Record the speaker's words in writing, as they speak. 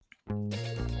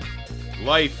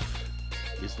Life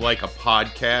is like a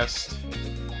podcast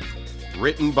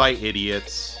written by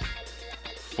idiots,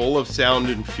 full of sound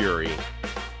and fury,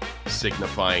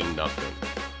 signifying nothing.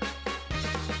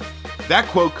 That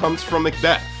quote comes from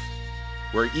Macbeth,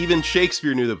 where even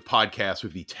Shakespeare knew the podcast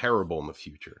would be terrible in the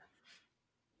future.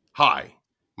 Hi,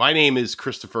 my name is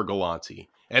Christopher Galanti,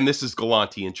 and this is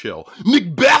Galanti and Chill,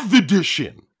 Macbeth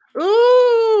edition.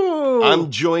 Ooh! I'm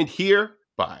joined here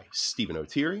by Stephen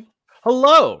O'Teary,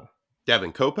 Hello.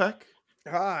 Devin Kopeck,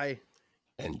 Hi.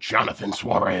 and Jonathan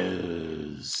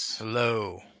Suarez.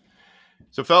 Hello.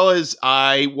 So, fellas,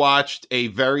 I watched a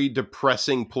very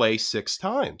depressing play 6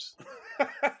 times.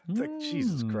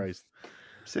 Jesus Christ.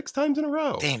 6 times in a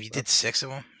row. Damn, you did 6 of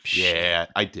them? Yeah,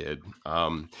 I did.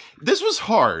 This was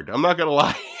hard. I'm not gonna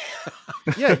lie.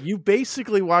 Yeah, you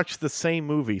basically watched the same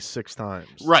movie 6 times.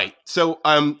 Right. So,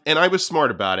 and I was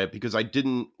smart about it because I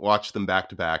didn't watch them back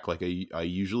to back like I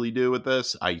usually do with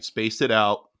this. I spaced it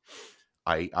out.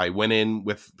 I went in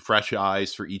with fresh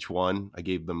eyes for each one. I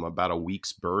gave them about a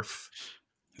week's birth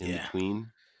in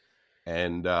between.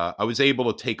 And I was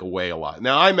able to take away a lot.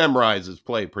 Now, I memorize this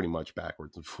play pretty much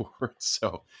backwards and forwards,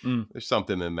 so there's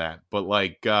something in that. But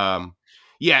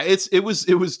yeah, it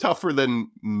was tougher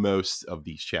than most of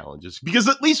these challenges because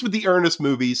at least with the Ernest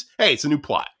movies, hey, it's a new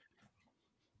plot.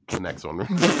 The next one.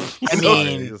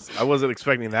 I wasn't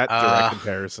expecting that direct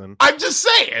comparison. I'm just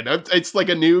saying, it's like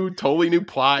a totally new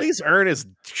plot. At least Ernest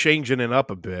changing it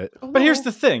up a bit. But here's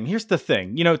the thing.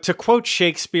 You know, to quote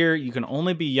Shakespeare, you can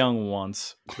only be young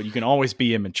once, but you can always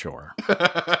be immature.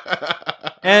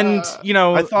 And, you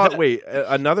know... I thought,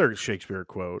 another Shakespeare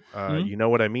quote. You know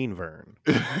what I mean, Vern.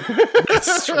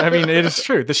 I mean, it is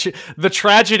true. The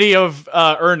tragedy of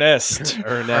Ernest.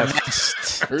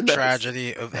 Ernest. The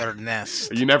tragedy of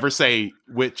Ernest. You never say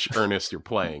which Ernest you're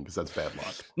playing because that's bad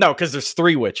luck. No, because there's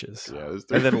 3 witches. Yeah,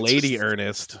 and then Lady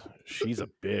Ernest, she's a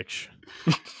bitch.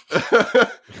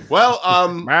 Well, yeah.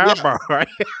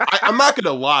 I'm not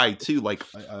gonna lie too. Like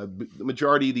the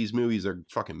majority of these movies are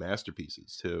fucking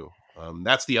masterpieces too.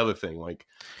 That's the other thing. Like,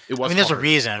 it was. I mean, there's a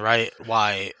reason, right?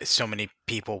 Why so many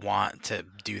people want to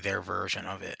do their version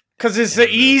of it. Because it's an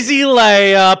easy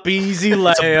layup.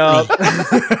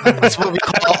 That's what we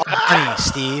call a bunny,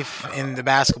 Steve, in the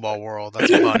basketball world.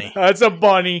 That's a bunny. That's a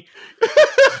bunny.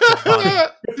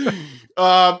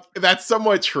 That's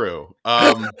somewhat true.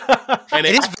 And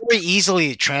it is very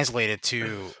easily translated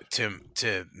to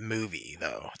movie,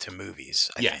 though. To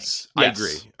movies, I think.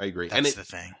 I agree. That's the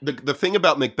thing. The thing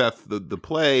about Macbeth, the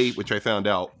play, which I found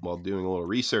out while doing a little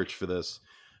research for this,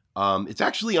 it's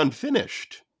actually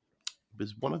unfinished. It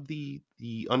was one of the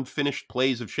unfinished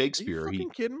plays of Shakespeare. Are you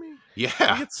fucking kidding me? Yeah.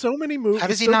 He gets so many movies. How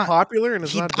does he so not popular and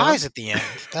he not dies done? at the end.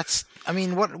 That's. I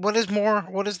mean, what is more?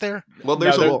 What is there? Well,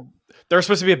 there's there's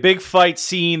supposed to be a big fight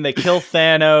scene. They kill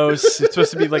Thanos. It's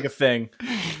supposed to be like a thing.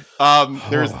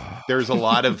 There's a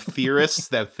lot of theorists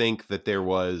that think that there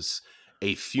was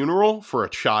a funeral for a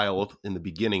child in the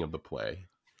beginning of the play.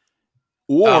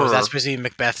 Or is that supposed to be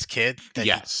Macbeth's kid that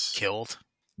he killed?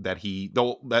 That he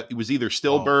was either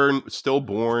stillborn,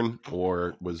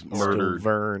 or was murdered.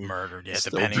 Murdered, yeah,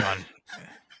 depending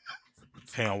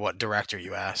on what director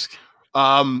you ask.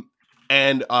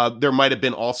 And there might have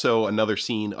been also another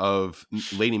scene of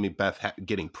Lady Macbeth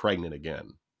getting pregnant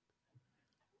again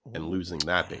and losing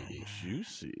that baby.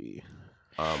 Juicy.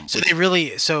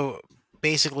 So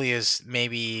basically, is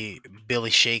maybe Billy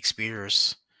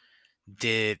Shakespeare's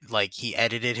he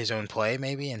edited his own play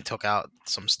maybe and took out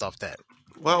some stuff that.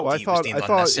 Well, I thought it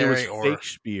was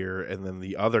Shakespeare, and then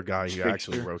the other guy who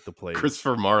actually wrote the play,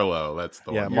 Christopher Marlowe. That's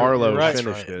the one. Yeah, Marlowe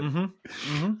finished it. Mm-hmm.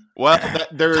 Mm-hmm. Well,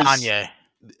 there's Kanye.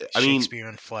 Shakespeare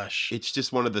in flesh. It's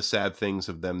just one of the sad things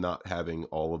of them not having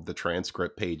all of the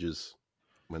transcript pages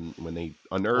when they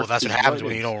unearth. Well, that's what happens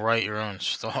when you don't write your own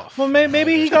stuff. Well,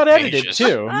 maybe he got edited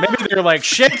too. Maybe they're like,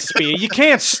 Shakespeare, you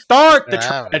can't start the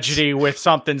tragedy with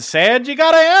something sad. You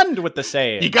gotta end with the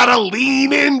sad. You gotta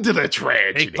lean into the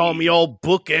tragedy. They call me old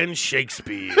bookend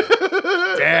Shakespeare.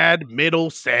 Sad, middle,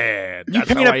 sad. You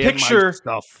paint a picture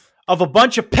of a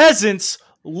bunch of peasants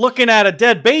looking at a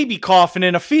dead baby coffin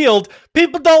in a field.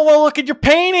 People don't want to look at your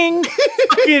painting.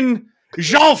 Fucking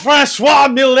Jean-Francois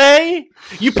Millet.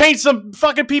 You paint some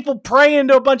fucking people praying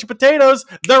to a bunch of potatoes,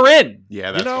 they're in.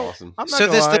 Yeah, that's awesome. I'm not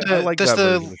gonna lie, I like that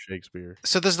version of Shakespeare.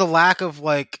 So there's the lack of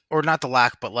or not the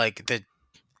lack, but the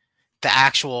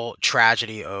actual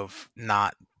tragedy of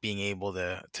not being able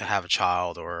to have a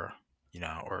child or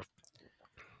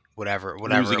whatever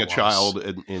losing a child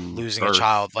in losing birth. a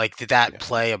child. Like, did that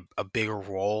play a bigger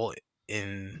role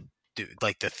in?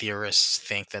 Like, the theorists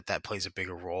think that plays a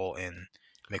bigger role in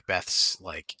Macbeth's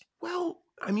Well,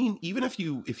 I mean, even if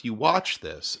you watch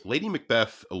this, Lady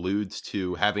Macbeth alludes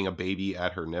to having a baby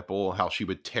at her nipple, how she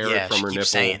would tear it from her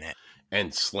nipple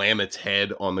and slam its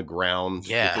head on the ground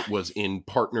if it was in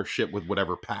partnership with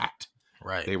whatever pact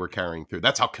they were carrying through.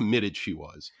 That's how committed she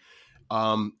was.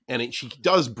 She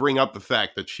does bring up the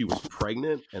fact that she was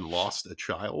pregnant and lost a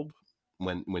child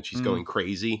when she's going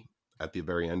crazy at the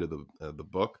very end of the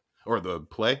book or the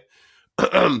play.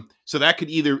 So that could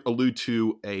either allude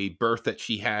to a birth that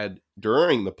she had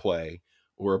during the play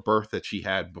or a birth that she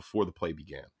had before the play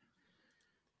began.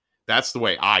 That's the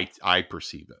way I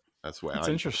perceive it. That's the way. That's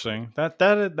interesting.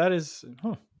 That is.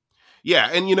 Huh. Yeah,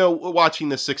 and watching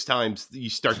this 6 times, you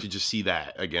start to just see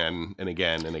that again and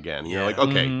again and again. You're like,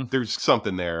 okay, there's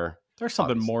something there. There's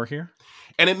something more here.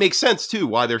 And it makes sense too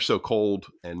why they're so cold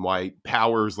and why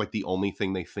power is like the only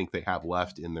thing they think they have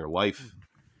left in their life.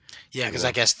 Yeah, because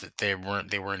I guess that they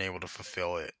weren't able to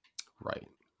fulfill it, right?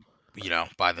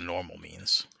 By the normal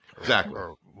means. Exactly.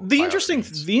 The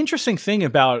interesting thing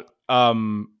about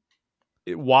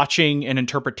watching an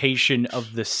interpretation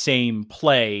of the same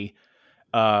play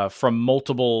from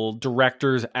multiple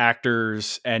directors,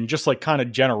 actors, and just like kind of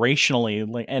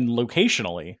generationally and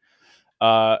locationally,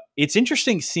 it's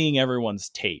interesting seeing everyone's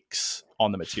takes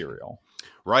on the material.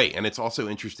 Right, and it's also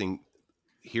interesting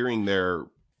hearing their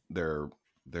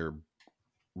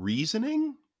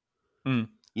reasoning,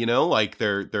 like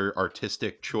their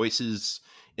artistic choices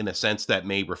in a sense that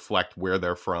may reflect where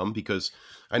they're from, because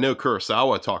I know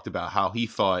Kurosawa talked about how he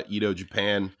thought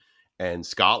Japan and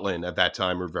Scotland at that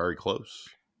time were very close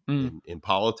in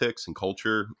politics and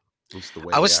culture. Was the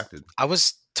way they acted. I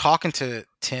was talking to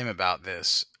Tim about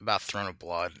Throne of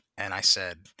Blood, and I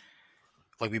said,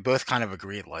 like, we both kind of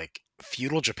agreed, like,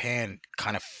 feudal Japan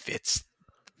kind of fits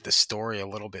the story a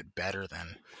little bit better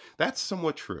than. That's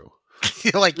somewhat true.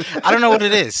 Like, I don't know what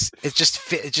it is. It just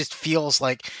feels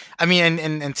like. I mean,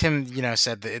 and Tim,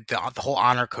 said the whole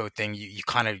honor code thing. You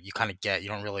kind of get. You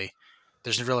don't really.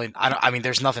 There's really.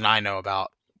 There's nothing I know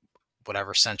about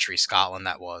whatever century Scotland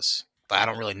that was. I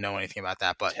don't really know anything about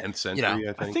that. But 10th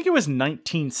century, I think it was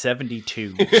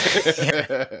 1972.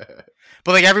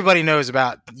 But like everybody knows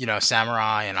about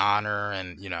samurai and honor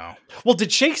and Well,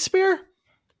 did Shakespeare?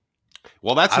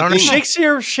 Well, that's I don't know.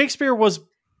 Shakespeare was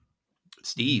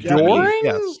Steve.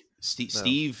 Yes.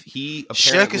 Steve. He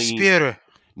apparently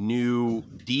knew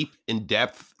deep,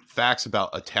 in-depth facts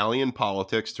about Italian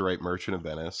politics to write Merchant of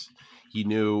Venice. He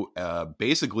knew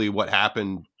basically what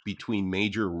happened between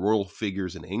major royal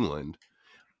figures in England.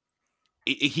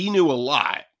 He knew a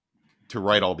lot to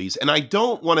write all these, and I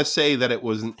don't want to say that it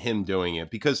wasn't him doing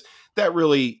it, because that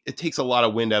really it takes a lot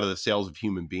of wind out of the sails of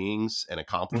human beings and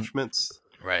accomplishments.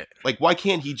 Right. Like, why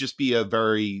can't he just be a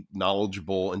very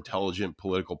knowledgeable, intelligent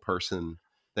political person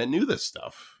that knew this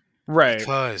stuff? Right.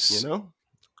 Because I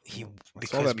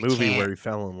saw that movie where he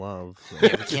fell in love. So.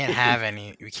 Yeah, we can't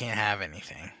have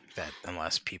anything that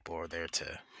unless people are there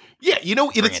to. Yeah,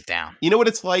 bring it down. You know what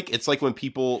it's like? It's like when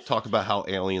people talk about how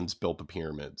aliens built the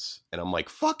pyramids, and I'm like,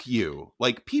 "Fuck you!"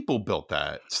 Like, people built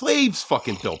that. Slaves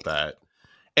fucking built that,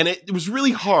 and it was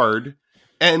really hard.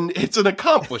 And it's an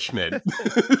accomplishment.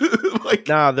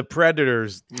 The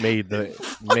Predators made them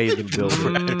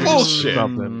build bullshit.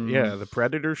 Something. Yeah, the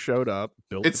Predators showed up,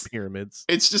 built the pyramids.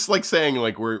 It's just like saying,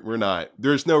 like, we're not.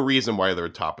 There's no reason why they're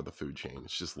top of the food chain.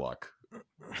 It's just luck.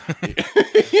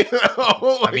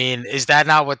 I mean, is that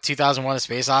not what 2001: A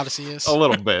Space Odyssey is? A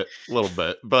little bit,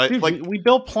 but dude, like we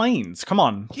built planes. Come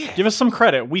on, give us some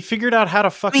credit. We figured out how to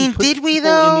fucking. Put did we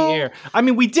though? In the air. I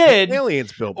mean, we did.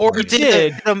 Aliens built, or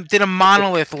did a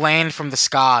monolith land from the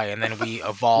sky and then we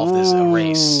evolved as a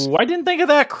race? I didn't think of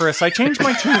that, Chris. I changed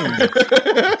my tune.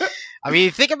 I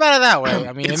mean, think about it that way.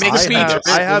 I mean, it makes sense.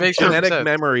 I have genetic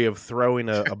memory of throwing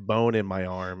a bone in my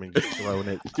arm and just throwing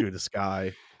it through the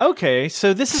sky. Okay,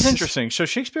 so this is interesting. So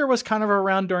Shakespeare was kind of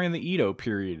around during the Edo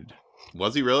period.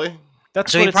 Was he really?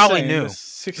 That's so what he probably knew.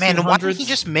 1600s. Man, why didn't he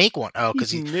just make one? Oh,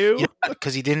 because he knew.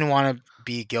 Because he didn't want to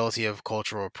be guilty of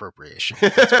cultural appropriation.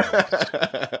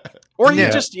 Or he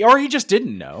just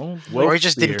didn't know. Or he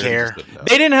just didn't care.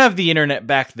 They didn't have the internet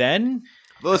back then.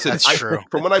 Listen, that's true.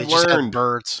 From what I've learned,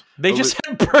 birds. They just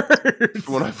had birds.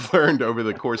 From what I've learned over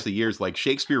the course of the years, like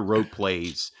Shakespeare wrote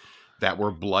plays that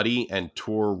were bloody and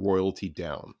tore royalty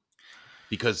down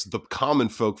because the common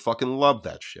folk fucking loved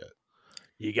that shit.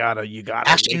 You gotta.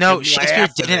 Actually, no. Shakespeare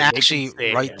didn't actually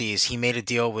write these. He made a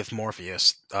deal with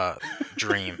Morpheus,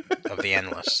 dream of the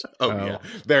endless. Oh yeah,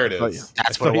 there it is.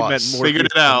 That's what it was. Figured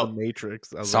it out.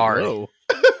 Matrix. Sorry. Like,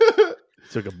 whoa.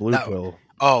 Took a blue pill.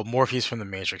 Oh, Morpheus from the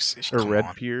Matrix. Or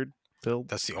red-beard pill.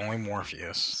 That's the only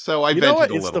Morpheus. So I vented a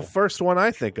little. It's the first one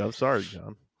I think of. Sorry,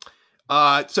 John.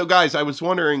 So guys, I was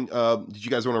wondering, did you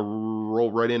guys want to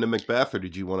roll right into Macbeth, or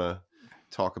did you want to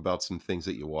talk about some things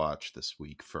that you watched this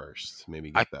week first?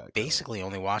 Maybe get that. Basically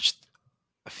only watched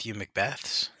a few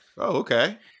Macbeths. Oh,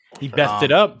 okay. He bethed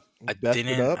it up. I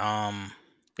didn't.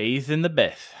 Bathe in the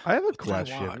Beth. I have a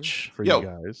question for you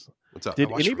guys. What's up?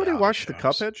 Did anybody watch the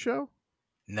Cuphead show?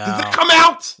 No. Did that come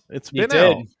out? It's been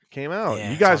out. Came out.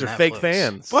 Yeah, you guys are Netflix. fake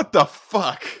fans. What the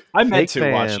fuck? I meant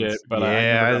to watch it, but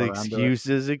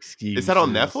excuses. Is that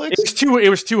on Netflix? It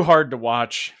was too hard to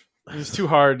watch. It was too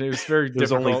hard. It was very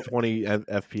difficult. Only 20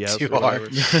 FPS. Too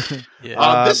hard.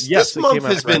 This month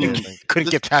has been couldn't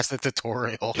get past the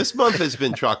tutorial. This month has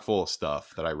been chock full of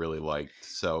stuff that I really liked.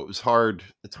 So it was hard.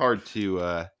 It's hard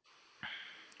to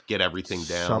get everything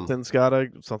down. Something's gotta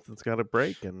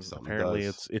break, and apparently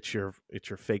it's your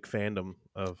fake fandom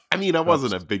of. I mean, I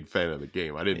wasn't a big fan of the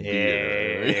game. I didn't.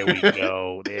 There we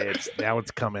go. Now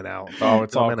it's coming out. Oh,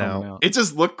 it's all coming out. It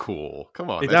just looked cool. Come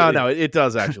on. It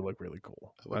does actually look really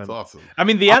cool. That's awesome. I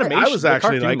mean, the animation. I was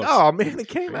actually like, oh man, it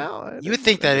came out. You would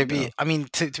think that it'd be. I mean,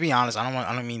 to be honest,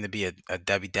 I don't mean to be a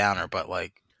Debbie Downer, but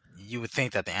like, you would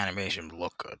think that the animation would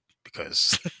look good.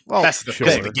 Because that's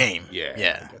the game. Yeah.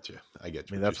 I get you. I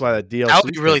mean, that's why that DLC. That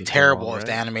would be really terrible if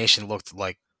the animation looked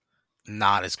like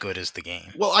not as good as the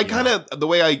game. Well, I kind of the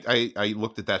way I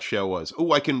looked at that show was,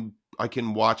 I can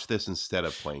watch this instead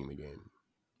of playing the game.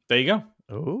 There you go.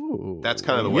 Oh, that's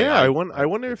kind of the way. Yeah, I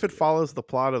wonder if it follows the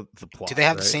plot of the plot. Do they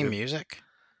have the same music?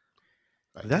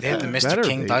 They have the Mr.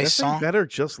 King Dice song. Better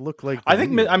just look like. I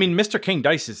think. I mean, Mr. King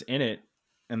Dice is in it,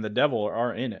 and the devil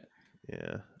are in it.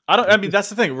 Yeah. I mean, that's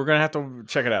the thing. We're gonna have to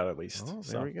check it out at least. Oh,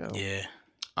 there we go. Yeah,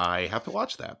 I have to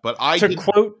watch that. But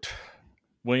quote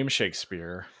William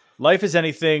Shakespeare, "Life is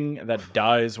anything that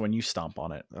dies when you stomp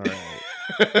on it." All right.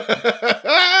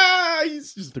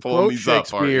 He's just to pulling quote these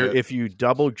Shakespeare, up, if you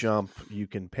double jump, you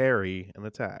can parry and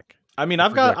attack. I mean,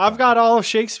 I've got all of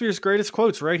Shakespeare's greatest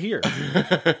quotes right here.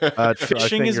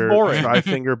 Fishing is boring.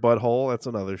 Try-finger butthole. That's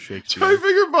another Shakespeare.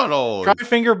 Try-finger butthole.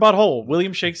 Try-finger butthole.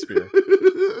 William Shakespeare.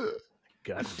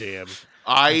 God damn.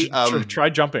 Try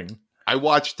jumping. I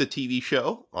watched the TV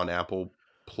show on Apple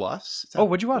Plus. Oh,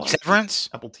 what'd you watch? Severance?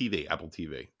 Apple TV.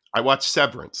 I watched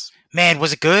Severance. Man,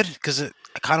 was it good? Because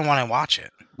I kind of want to watch it.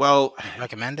 Well,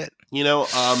 recommend it.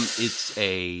 It's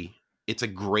a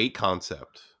great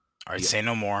concept. All right, say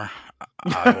no more.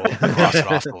 I will cross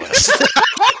it off the list.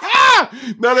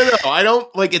 No. I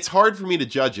don't like. It's hard for me to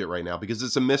judge it right now because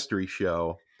it's a mystery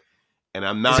show, and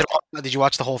I'm not. Did you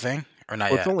watch the whole thing or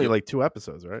not? It's only like 2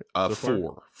 episodes, right?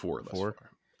 Four.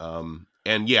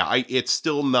 And yeah, it's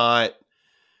still not.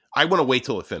 I want to wait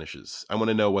till it finishes. I want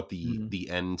to know what the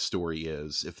end story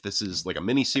is. If this is like a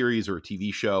mini series or a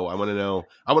TV show, I want to know.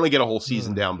 I want to get a whole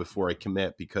season down before I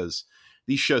commit because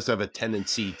these shows have a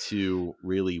tendency to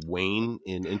really wane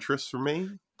in interest for me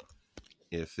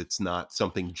if it's not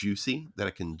something juicy that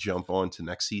I can jump on to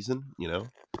next season,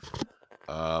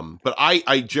 But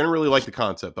I generally like the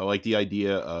concept. I like the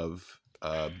idea of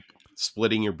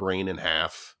splitting your brain in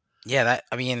half. Yeah,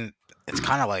 it's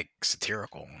kind of like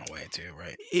satirical in a way too,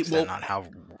 right? Is that not how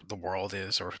the world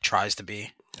is or tries to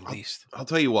be, at least? I'll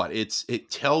tell you what,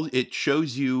 it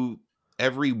shows you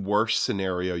every worst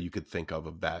scenario you could think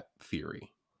of that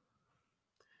theory.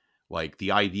 Like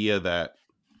the idea that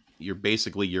your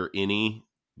innie,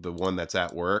 the one that's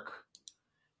at work,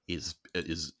 is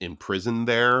imprisoned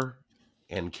there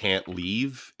and can't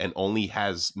leave and only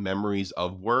has memories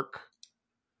of work.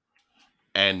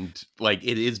 And like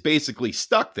it is basically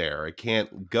stuck there. It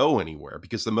can't go anywhere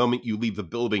because the moment you leave the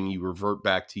building, you revert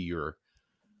back to your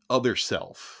other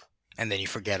self. And then you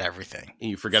forget everything.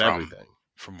 Everything.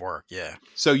 From work, yeah.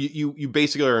 So you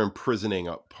basically are imprisoning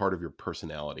a part of your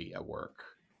personality at work.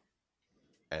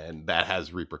 And that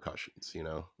has repercussions,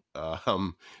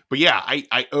 But yeah,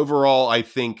 I overall, I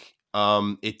think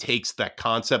it takes that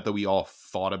concept that we all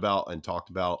thought about and talked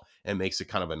about and makes it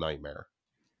kind of a nightmare.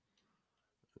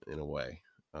 In a way.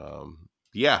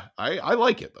 Yeah, I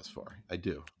like it thus far. I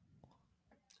do.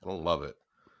 I don't love it.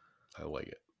 I like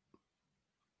it.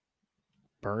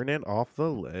 Burn it off the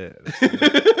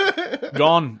list.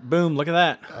 Gone. Boom. Look at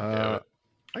that.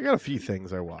 I got a few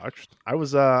things I watched. I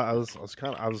was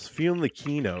feeling the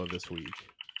Kino this week.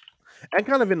 And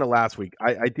kind of in the last week.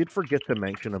 I did forget to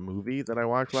mention a movie that I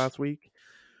watched last week.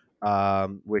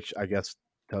 Which I guess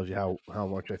tells you how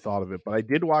much I thought of it. But I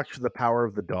did watch The Power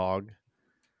of the Dog.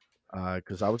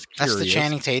 Because I was curious. That's the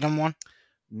Channing Tatum one?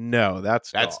 No,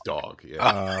 that's Dog.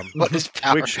 Yeah. What is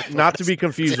Power? Which, not to be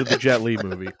confused with the Jet Li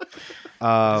movie.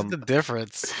 What's the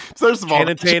difference? First of all,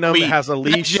 Channing Tatum has a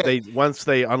leash. Once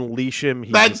they unleash him,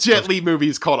 that Jet Li movie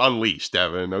is called Unleashed,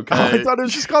 Evan. Okay, I thought it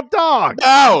was just called Dog.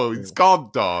 No, it's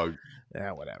called Dog.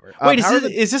 Yeah, whatever. Wait, Is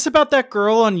is this about that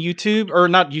girl on YouTube or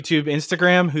not YouTube,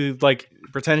 Instagram who like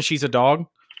pretends she's a dog?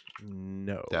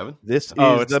 No. Devin? This is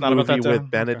it's the not about movie that, Devin?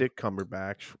 with Benedict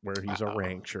Cumberbatch where he's a Wow.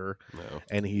 rancher No.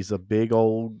 and he's a big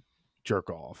old jerk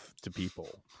off to people.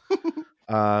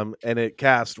 And it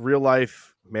cast real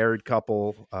life married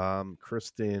couple,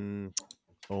 Kristen.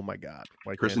 Oh my God,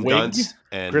 why Kristen can't- Dunst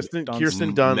and Kirsten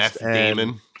Dunst. Dunst Meth and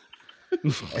Damon.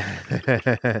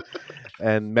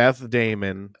 and Meth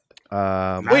Damon.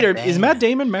 Wait, is Damon. Matt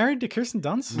Damon married to Kirsten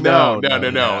Dunst? No.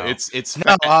 No. It's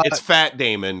No, it's Fat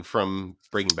Damon from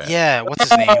Breaking Bad. Yeah, what's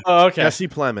his name? Oh, okay. Jesse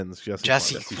Plemons.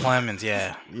 Jesse Plemons.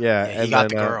 Yeah, Yeah, he and got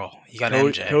then, the girl. He got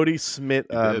Cody, MJ. Cody Smith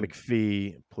He did.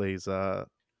 McPhee plays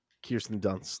Kirsten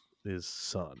Dunst's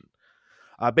son.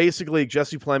 Basically,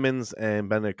 Jesse Plemons and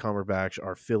Benedict Cumberbatch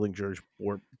are Phil and George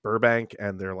Burbank,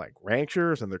 and they're like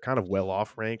ranchers, and they're kind of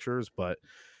well-off ranchers, but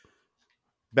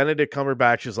Benedict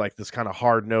Cumberbatch is like this kind of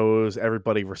hard-nosed,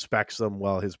 everybody respects him,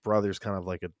 while his brother's kind of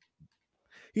like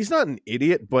he's not an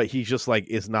idiot, but he just like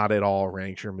is not at all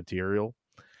rancher material.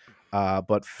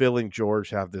 But Phil and George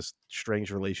have this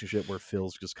strange relationship where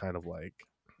Phil's just kind of like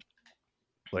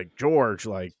George,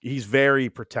 like he's very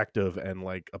protective and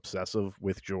like obsessive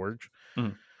with George.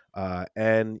 Mhm.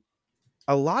 And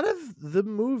a lot of the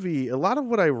movie, a lot of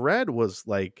what I read was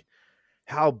like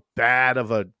how bad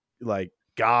of a like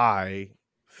guy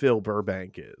Phil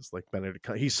Burbank is. Like Benedict,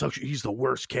 he's the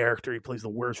worst character. He plays the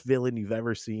worst villain you've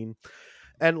ever seen.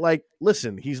 And like,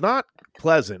 listen, he's not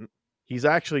pleasant. He's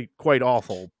actually quite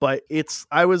awful. But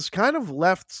I was kind of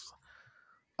left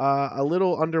a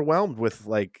little underwhelmed with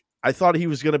like, I thought he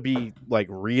was going to be like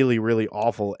really, really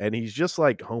awful. And he's just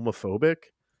like homophobic.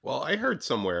 Well, I heard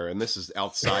somewhere, and this is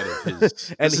outside of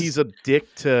his, And he's a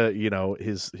dick to,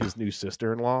 his new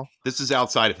sister-in-law. this is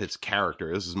outside of his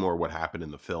character. This is more what happened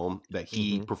in the film, that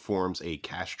he Mhm. performs a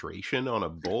castration on a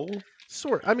bull.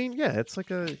 Sort. I mean, yeah, it's like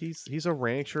he's a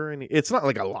rancher, and it's not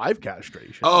like a live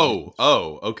castration. Oh,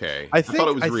 okay. I thought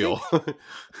it was think- real.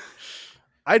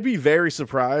 I'd be very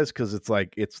surprised because it's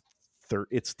like it's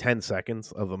 10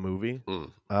 seconds of a movie.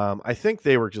 Mm. I think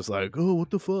they were just like, oh, what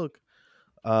the fuck.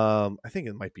 I think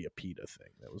it might be a PETA thing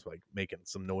that was like making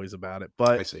some noise about it.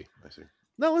 But I see.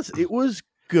 no, listen, it was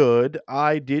good.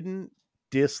 I didn't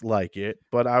dislike it,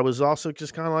 but I was also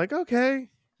just kind of like, okay,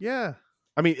 yeah.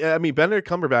 I mean, Benedict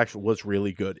Cumberbatch was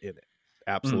really good in it.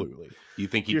 Absolutely. You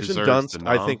think he Kirsten deserves Dunst, the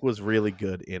I nom? think, was really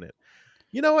good in it.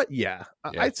 You know what? Yeah,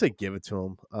 Yeah. I'd say give it to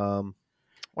him.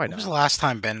 Why When was the not? last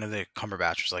time Benedict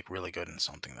Cumberbatch was like really good in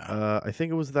something though? I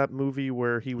think it was that movie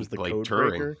where he was the played code Turing.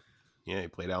 breaker. Yeah, he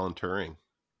played Alan Turing.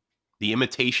 The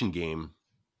Imitation Game.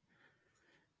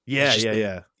 Yeah, It's just-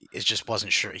 yeah. It just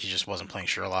wasn't sure. He just wasn't playing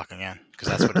Sherlock again because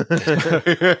that's what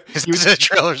the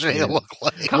trailers made it look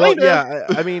like. Well, Kinda.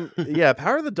 yeah. I mean, yeah.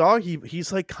 Power of the Dog.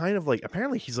 He's like kind of like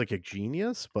apparently he's like a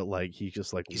genius, but like he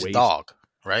just like He's a wastes- dog,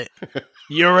 right?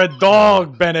 You're a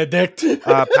dog, Benedict.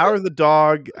 Power of the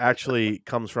Dog actually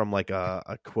comes from like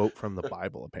a quote from the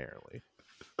Bible, apparently.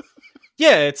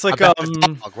 Yeah, it's like I bet it's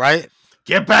dog, right?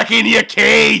 Get back in your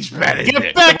cage, Benedict.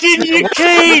 get back in your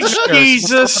cage, What's the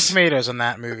Jesus. tomatoes in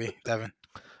that movie, Devin?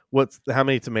 How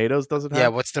many tomatoes does it have? Yeah,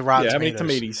 what's the rotten Yeah, how many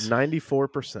tomatoes? tomatoes?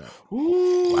 94%.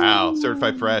 Wow,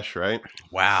 certified fresh, right?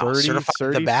 Wow,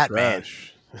 certified the Batman.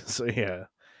 fresh. So yeah.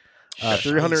 Scheisse.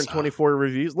 324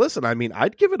 reviews. Listen, I mean,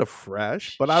 I'd give it a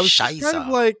fresh, but I was just kind of Scheisse.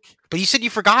 like, But you said you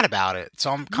forgot about it,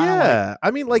 so I'm kind of like, yeah.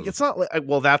 I mean, like, it's not like,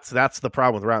 well, that's the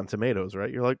problem with Rotten Tomatoes, right?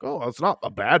 You're like, oh, it's not a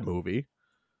bad movie.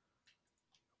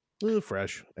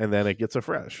 Fresh, and then it gets a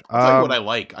fresh. I'll tell you what I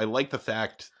like. I like the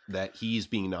fact that he's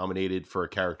being nominated for a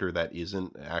character that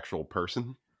isn't an actual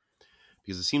person,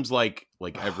 because it seems like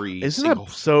every isn't single...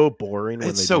 that so boring? When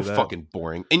It's they so do that? fucking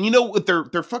boring. And you know what their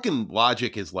fucking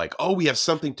logic is like? Oh, we have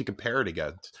something to compare it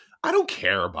against. I don't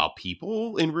care about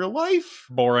people in real life.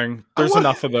 Boring. There's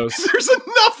enough of those. There's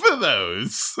enough of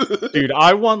those. Dude,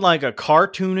 I want like a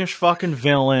cartoonish fucking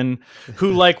villain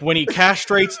who, like, when he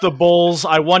castrates the bulls,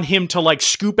 I want him to like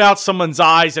scoop out someone's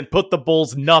eyes and put the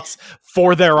bull's nuts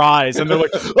for their eyes. And they're like,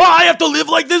 oh, I have to live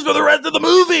like this for the rest of the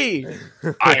movie.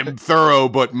 I'm thorough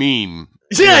but mean.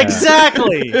 Yeah,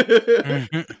 exactly.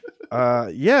 Mhm.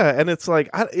 Yeah, and it's like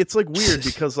weird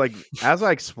because like as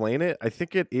I explain it, I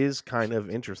think it is kind of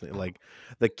interesting. Like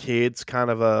the kid's kind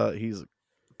of he's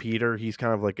Peter. He's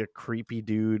kind of like a creepy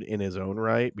dude in his own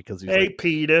right because he's Hey, like,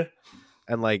 Peter.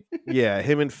 and like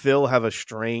him and Phil have a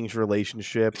strange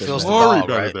relationship. And Phil's then, the dog,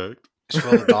 right? Benedict. Is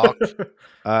Phil the dog?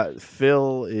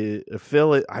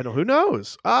 Phil. I don't. Who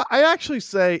knows? I actually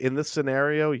say in this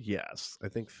scenario, yes, I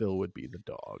think Phil would be the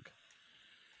dog.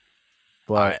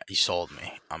 But you sold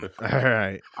me. all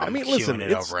right. I I'm mean, queuing listen,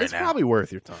 it up it's, right it's now. probably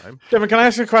worth your time. Devin, can I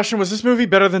ask you a question? Was this movie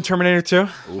better than Terminator 2?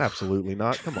 Absolutely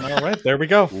not. Come on. All right, there we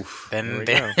go. Oof. Then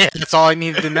There we that's all I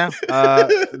needed to know.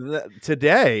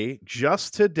 Today,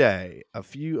 just today,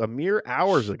 a mere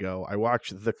hours ago, I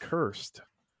watched The Cursed,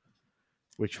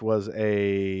 which was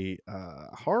a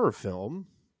horror film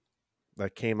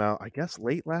that came out, I guess,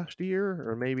 late last year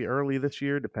or maybe early this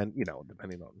year, depending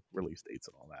on release dates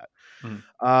and all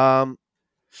that.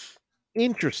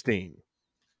 Interesting,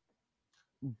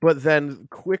 but then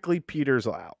quickly peters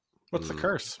out. What's the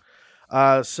curse?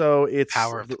 So it's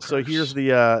Power of the so here's curse.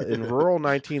 the in rural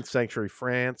 19th century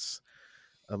France,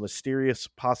 a mysterious,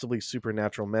 possibly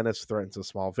supernatural menace threatens a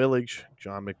small village.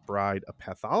 John McBride, a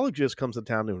pathologist, comes to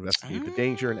town to investigate the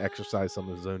danger and exorcise some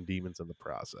of his own demons in the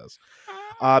process.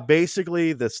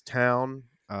 Basically, this town,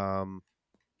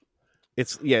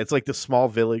 it's like this small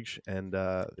village, and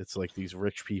it's like these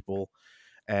rich people,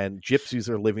 and gypsies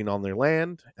are living on their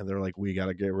land, and they're like, we got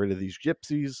to get rid of these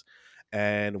gypsies.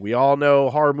 And we all know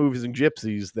horror movies and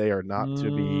gypsies, they are not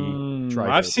to be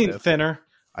trifled I've seen with. Thinner.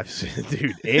 I've seen,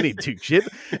 dude,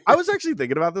 I was actually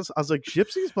thinking about this. I was like,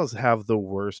 gypsies must have the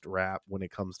worst rap when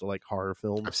it comes to like horror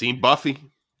films. I've seen Buffy.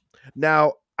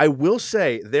 Now, I will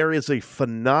say there is a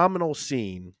phenomenal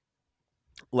scene,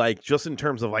 like just in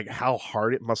terms of like how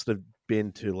hard it must have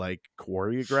been to like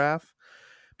choreograph,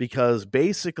 because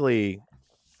basically,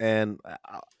 and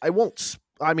I won't.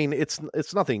 I mean, it's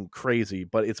nothing crazy,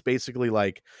 but it's basically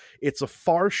like it's a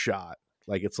far shot.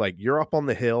 Like it's like you're up on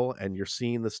the hill and you're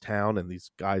seeing this town and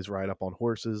these guys ride up on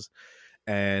horses,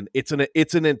 and it's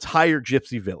an entire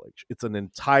gypsy village. It's an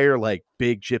entire like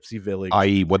big gypsy village,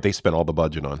 I.e., what they spent all the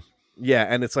budget on. Yeah,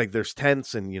 and it's like there's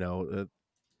tents and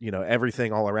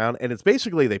everything all around, and it's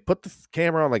basically they put the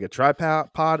camera on like a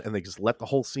tripod and they just let the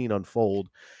whole scene unfold.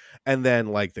 And then,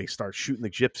 like, they start shooting the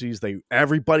gypsies.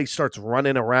 Everybody starts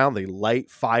running around. They light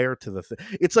fire to the thing.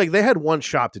 It's like they had one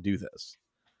shot to do this,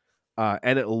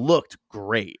 and it looked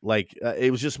great. Like, it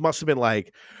was just must have been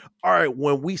like, all right,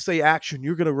 when we say action,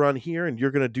 you're gonna run here and you're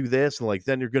gonna do this, and like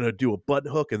then you're gonna do a butt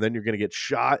hook, and then you're gonna get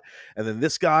shot, and then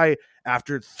this guy,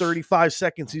 after 35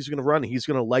 seconds, he's gonna run. He's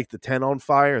gonna light the tent on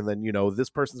fire, and then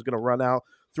this person's gonna run out,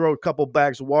 throw a couple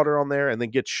bags of water on there, and then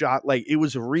get shot. Like, it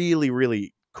was really,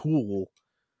 really cool.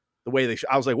 The way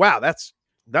I was like, wow, that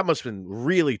must have been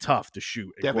really tough to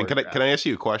shoot. Devin, can I ask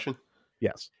you a question?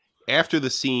 Yes. After the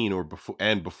scene or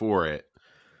before it,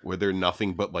 were there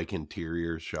nothing but like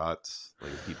interior shots,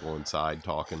 like people inside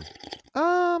talking?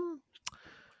 No,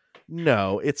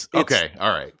 it's okay, all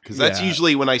right, because that's yeah.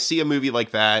 usually when I see a movie like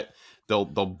that, they'll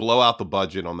blow out the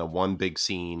budget on the one big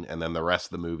scene, and then the rest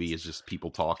of the movie is just people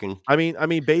talking. I mean,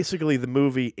 basically, the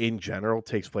movie in general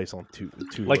takes place on two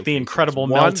Like locations. The Incredible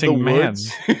One, Melting the Man.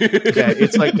 woods. Yeah,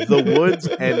 it's like the woods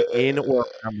and in or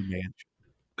around the mansion.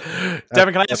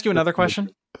 Devin, can I ask you another question?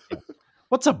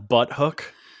 What's a butt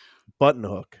hook? Button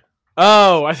hook.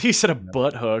 Oh, I think you said a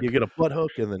butt hook. You get a butt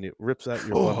hook and then it rips out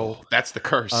your butthole. That's the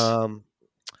curse.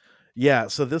 Yeah.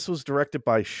 So this was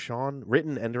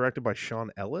written and directed by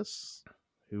Sean Ellis,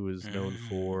 who is known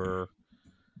for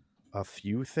a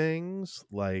few things,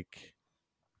 like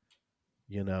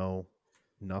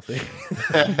nothing.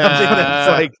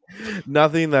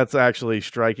 Nothing that's actually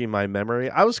striking my memory.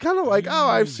 I was kind of like, oh,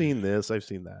 I've seen this, I've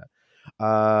seen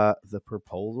that. The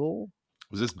Proposal.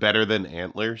 Was this better than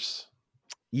Antlers?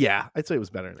 Yeah, I'd say it was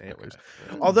better than Antlers.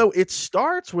 Okay. Although it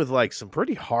starts with like some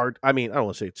pretty hard. I mean, I don't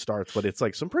want to say it starts, but it's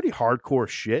like some pretty hardcore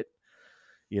shit.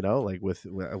 Like with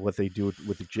what they do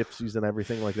with the gypsies and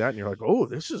everything like that. And you're like, oh,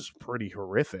 this is pretty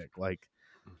horrific. Like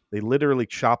they literally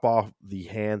chop off the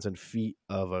hands and feet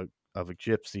of a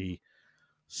gypsy,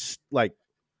 like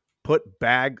put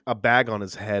a bag on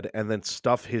his head and then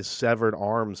stuff his severed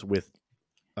arms with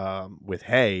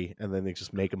hay, and then they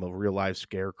just make him a real live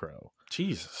scarecrow.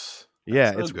 Jesus.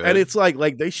 Yeah, Sounds good. and it's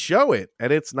like they show it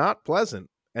and it's not pleasant.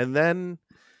 And then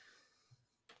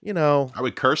I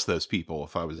would curse those people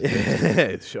if I was a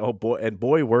kid. oh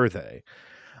boy were they.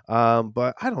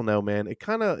 But I don't know, man. It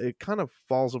kind of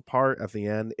falls apart at the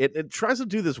end. It tries to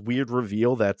do this weird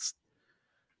reveal that's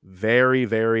very,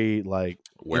 very like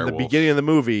Werewolf. in the beginning of the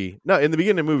movie. No, in the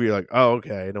beginning of the movie, you're like, oh,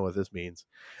 okay, I know what this means.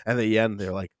 And at the end,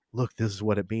 they're like, look, this is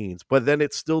what it means. But then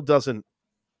it still doesn't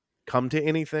come to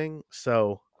anything.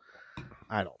 So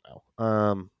I don't know.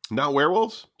 Not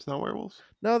werewolves? It's not werewolves?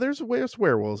 No, there's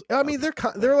werewolves. I mean,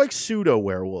 they're like pseudo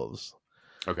werewolves.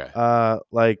 Okay.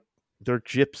 Like they're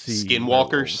gypsy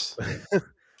Skinwalkers? werewolves.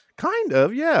 Kind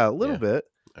of, yeah, a little bit.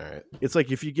 All right. It's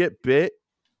like if you get bit,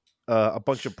 a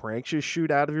bunch of branches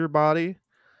shoot out of your body,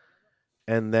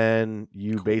 and then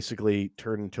you basically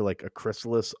turn into like a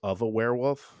chrysalis of a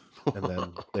werewolf, and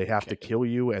then they have to kill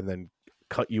you, and then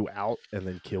cut you out, and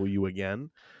then kill you again.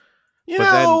 You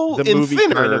But then know, the in movie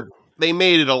Finner, kind of- they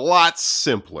made it a lot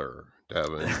simpler,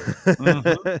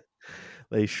 Devin.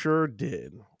 They sure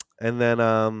did. And then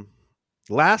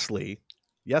lastly,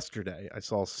 yesterday I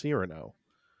saw Cyrano,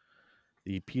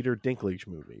 the Peter Dinklage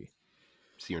movie.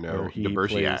 Cyrano where he de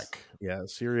Bergerac.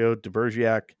 Cyrano de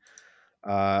Bergerac,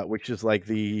 which is like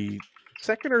the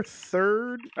second or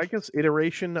third, I guess,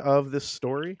 iteration of this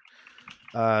story.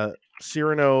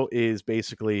 Cyrano is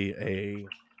basically a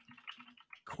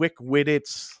quick-witted,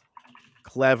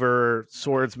 clever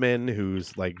swordsman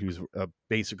who's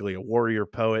basically a warrior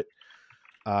poet.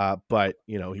 But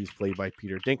he's played by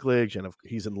Peter Dinklage, and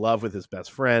he's in love with his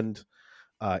best friend.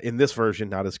 In this version,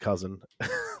 not his cousin,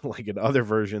 like in other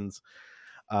versions.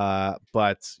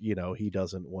 But he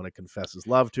doesn't want to confess his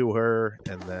love to her,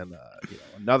 and then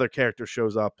another character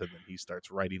shows up, and then he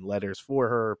starts writing letters for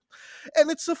her,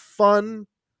 and it's a fun,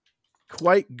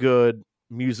 quite good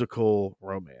musical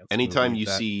romance. Anytime movie you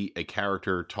that- see a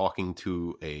character talking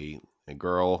to a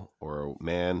girl or a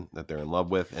man that they're in love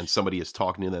with, and somebody is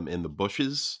talking to them in the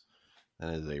bushes,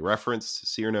 that is a reference to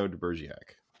Cyrano de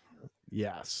Bergerac.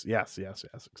 yes, exactly.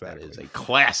 That is a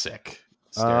classic.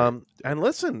 And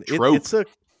listen, Trope.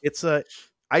 it's a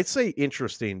I'd say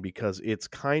interesting because it's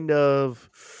kind of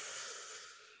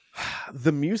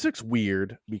the music's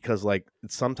weird because like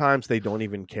sometimes they don't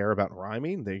even care about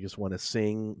rhyming, they just want to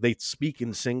sing, they speak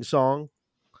in sing song,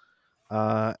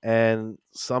 and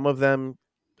some of them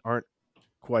aren't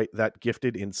quite that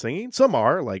gifted in singing. Some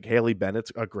are, like Haley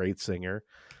Bennett's a great singer.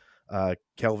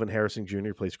 Kelvin Harrison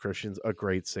Jr. plays Christian's a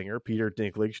great singer. Peter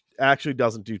Dinklage actually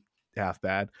doesn't do half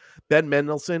bad. Ben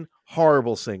Mendelsohn,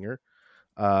 horrible singer.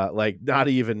 Like not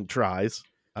even tries,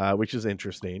 which is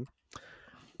interesting.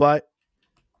 But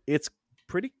it's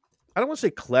pretty, I don't want to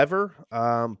say clever,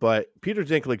 but Peter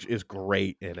Dinklage is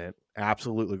great in it.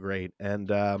 Absolutely great. And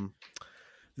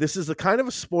this is a kind of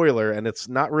a spoiler, and it's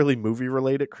not really movie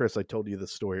related. Chris, I told you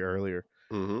this story earlier.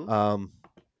 Mm-hmm.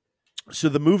 So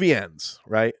the movie ends,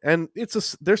 right? And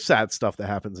there's sad stuff that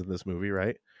happens in this movie,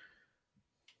 right?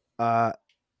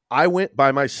 I went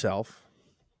by myself.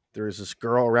 There is this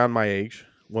girl around my age,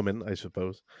 woman, I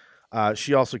suppose.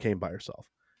 She also came by herself.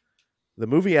 The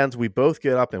movie ends. We both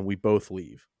get up and we both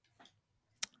leave.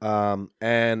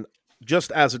 And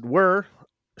just as it were,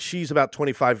 she's about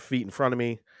 25 feet in front of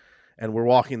me, and we're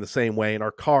walking the same way, and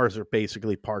our cars are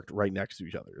basically parked right next to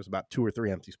each other. There's about 2 or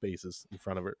 3 empty spaces in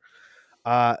front of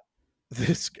her.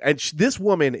 This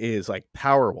woman is like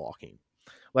power walking.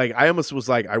 Like I almost was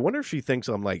like, I wonder if she thinks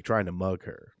I'm like trying to mug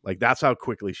her. Like that's how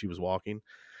quickly she was walking.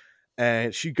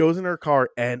 And she goes in her car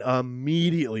and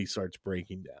immediately starts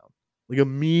breaking down. Like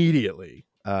immediately.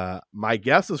 My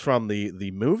guess is from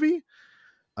the movie.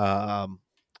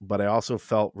 But I also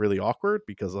felt really awkward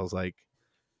because I was like,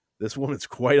 this woman's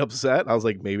quite upset. I was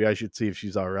like, maybe I should see if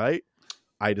she's all right.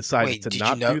 I decided to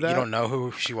not do that. You don't know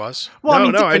who she was? Well, No, I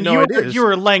mean, no, I Deacon, know it is. you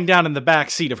were laying down in the back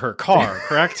seat of her car,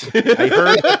 correct? I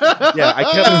heard. Yeah, I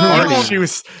kept farting. She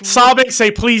was sobbing,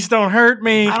 say, "Please don't hurt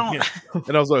me." I don't.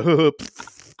 And I was like,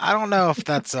 I don't know if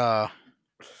that's. I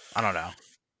don't know.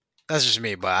 That's just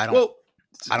me, but I don't. Well,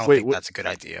 I don't wait, think what- that's a good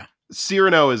idea.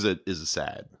 Cyrano is a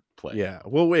sad play. yeah.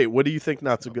 Well, wait. What do you think?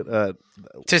 Not so good.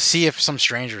 To see if some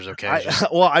stranger's okay.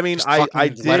 Well, I mean, Just I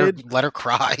fucking let her, did. let her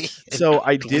cry. and So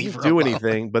I leave didn't her do alone.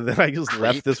 anything, but then I just Creep.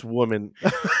 left this woman.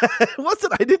 What's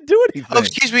it? I didn't do anything. Oh,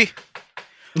 excuse me.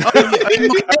 Are you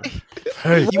okay?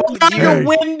 Hey, You want Out to your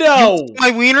window. see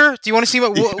my wiener? Do you want to see my?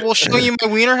 We'll show you my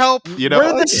wiener help. You know,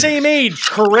 We're the same age,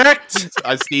 correct?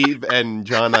 Steve and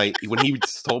John, when he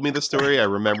told me the story, I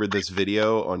remembered this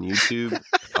video on YouTube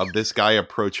of this guy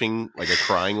approaching like a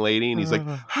crying lady, and he's like,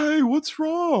 "Hey, what's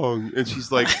wrong?" And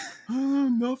she's like,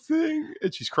 "Nothing."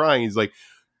 And she's crying. He's like,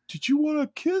 "Did you want a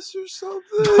kiss or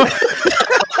something?"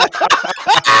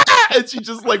 And she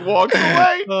just like walks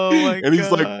away. Oh my And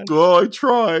he's like, "Oh, I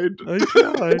tried."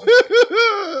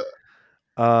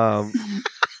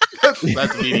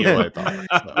 That's media I thought.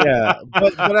 Yeah,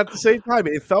 but at the same time,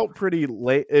 it felt pretty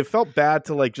late. It felt bad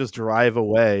to like just drive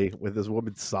away with this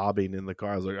woman sobbing in the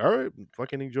car. I was like, all right,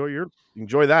 fucking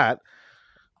enjoy that.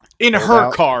 In Hold her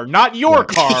out. car, not your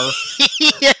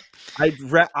Yeah.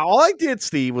 car. All I did,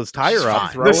 Steve, was tie She's her up,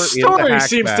 fine. throw The her story in the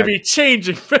seems to hatchback. be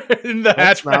changing in the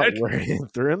That's not hatchback. where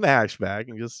threw her in the hatchback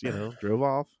and just drove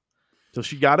off till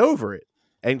she got over it.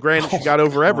 And granted, she Oh got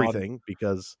over God. everything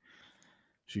because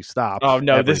she stopped. Oh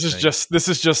no, this is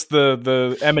everything. just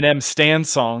the Eminem Stan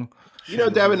song. You know,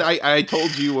 Devin, I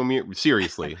told you when we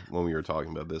were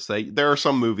talking about this, there are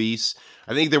some movies.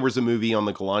 I think there was a movie on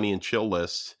the Galani and Chill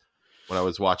list when I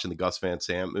was watching the Gus Van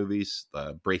Sant movies,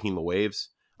 Breaking the Waves.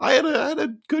 I had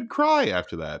a good cry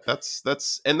after that.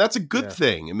 That's a good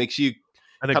thing. It makes you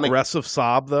aggressive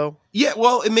sob, though. Yeah,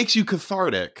 well, it makes you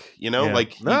cathartic. You know,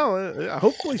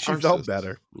 hopefully she felt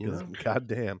better. You know? God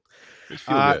damn.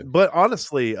 But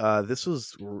honestly, this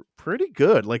was pretty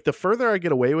good. Like the further I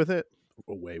get away with it,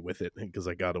 because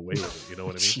I got away with it. You know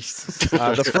what I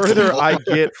mean? The further I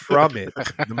get from it,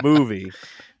 the movie,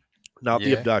 not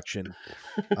the abduction,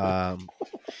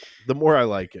 the more I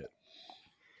like it.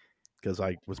 Because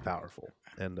I was powerful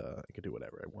and I could do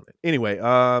whatever I wanted. Anyway,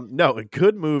 no, a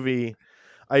good movie.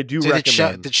 I do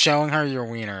recommend. Did showing her your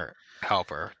wiener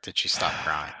help her? Did she stop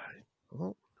crying?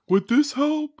 Well, would this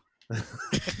help?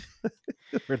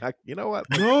 We're not. You know what?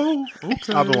 No. Okay.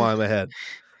 Stop it while I'm ahead.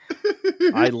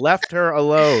 I left her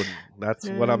alone. That's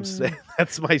what I'm saying.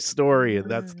 That's my story, and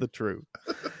that's the truth.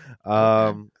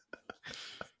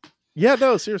 Yeah,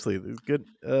 no, seriously, good.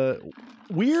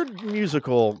 Weird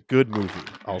musical, good movie.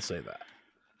 I'll say that.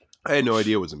 I had no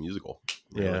idea it was a musical.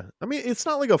 Yeah, I mean, it's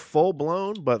not like a full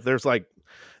blown, but there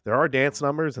are dance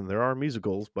numbers and there are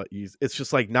musicals, but it's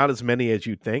just like not as many as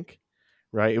you'd think,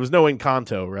 right? It was no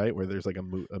Encanto, right, where there's like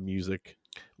a music.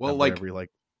 Well, like every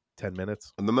 10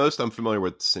 minutes. The most I'm familiar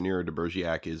with Senora de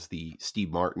Bergerac is the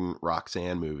Steve Martin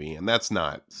Roxanne movie, and that's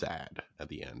not sad at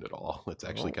the end at all. It's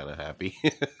actually kind of happy.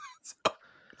 So,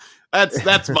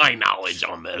 that's my knowledge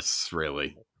on this,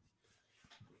 really.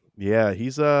 Yeah,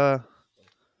 he's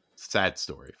sad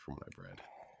story from what I've read.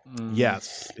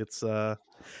 Yes, it's and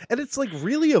it's like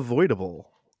really avoidable.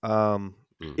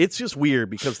 It's just weird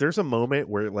because there's a moment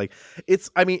where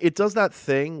it does that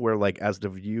thing where like as the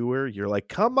viewer you're like,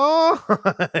 come on,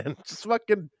 just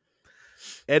fucking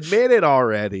admit it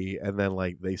already, and then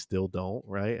like they still don't,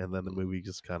 right? And then the movie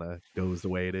just kind of goes the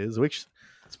way it is, which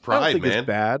it's pride, I don't think man. It's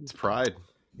bad. It's pride.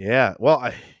 Yeah.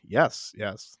 Well, yes,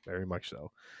 very much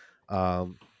so.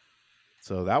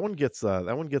 So that one gets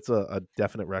a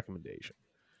definite recommendation.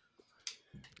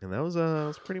 And that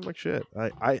was pretty much it.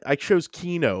 I chose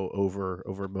Kino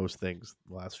over most things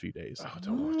the last few days. Oh,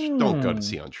 don't go to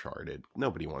see Uncharted.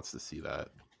 Nobody wants to see that.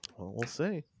 Well, we'll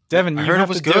see. Devin, I heard it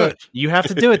was good. You have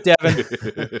to do it, Devin.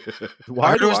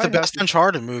 I heard it was the best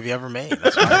Uncharted movie ever made.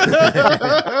 That's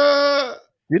why.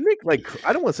 Didn't it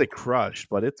I don't want to say crushed,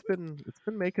 but it's been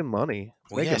making money.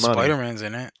 Spider-Man's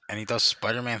in it, and he does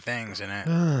Spider-Man things in it.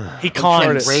 He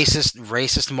cons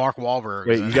racist Mark Wahlberg.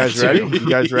 Wait, you guys ready? You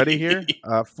guys ready here?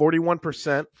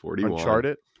 41% 41.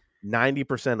 Uncharted,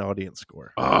 90% audience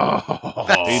score.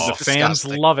 The fans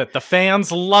love it. The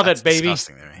fans love it, baby.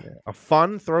 Disgusting to me. Yeah, a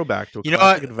fun throwback to a You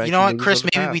know what, Chris?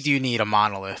 Maybe we do need a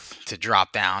monolith to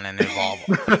drop down and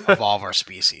evolve our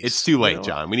species. It's too late,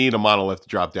 John. We need a monolith to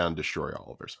drop down and destroy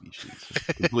all of our species.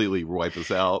 Completely wipe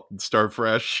us out and start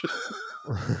fresh.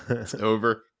 It's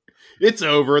over. It's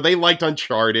over. They liked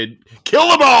Uncharted. Kill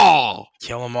them all!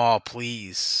 Kill them all,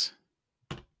 please.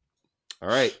 All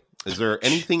right. Is there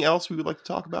anything else we would like to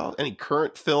talk about? Any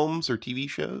current films or TV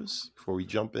shows before we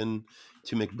jump in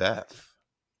to Macbeth?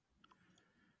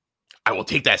 I will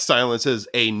take that silence as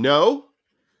a no,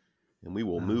 and we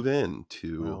will move in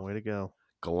to way to go.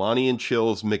 Galani and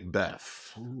Chill's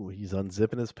Macbeth. Ooh, he's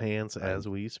unzipping his pants as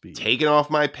we speak. Taking off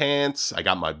my pants. I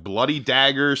got my bloody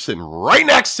dagger sitting right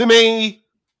next to me.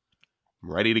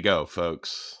 I'm ready to go,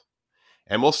 folks.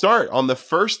 And we'll start on the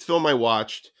first film I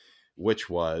watched, which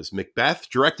was Macbeth,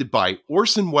 directed by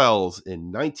Orson Welles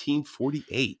in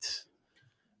 1948.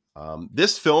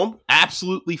 This film,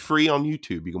 absolutely free on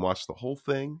YouTube. You can watch the whole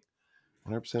thing,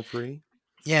 100% free.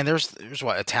 Yeah, and there's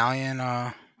what, Italian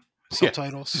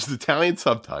subtitles? Yeah, there's Italian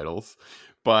subtitles.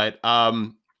 But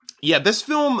this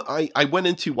film, I went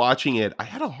into watching it. I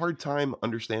had a hard time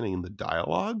understanding the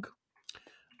dialogue.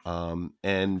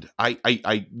 And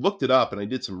I looked it up and I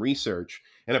did some research.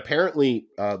 And apparently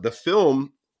the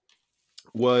film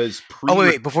was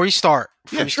wait, before you start,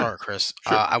 Chris, Sure.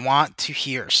 I want to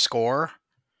hear score.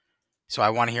 So I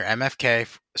want to hear MFK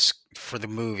for the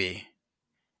movie,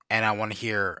 and I want to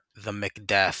hear the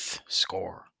Macbeth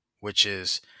score, which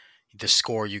is the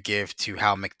score you give to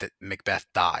how Macbeth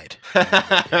died.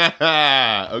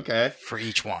 Okay. For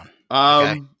each one.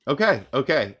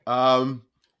 Okay.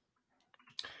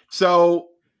 So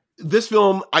this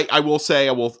film, I will say,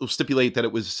 I will stipulate that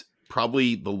it was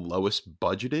probably the lowest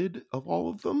budgeted of all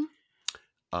of them.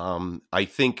 I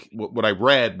think what I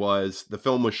read was the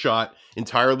film was shot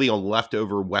entirely on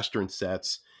leftover Western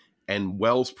sets, and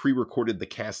Wells pre-recorded the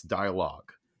cast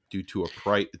dialogue due to a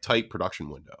tight production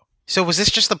window. So was this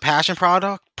just a passion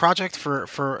project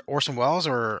for Orson Welles,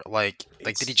 or like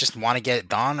did he just want to get it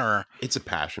done, or? It's a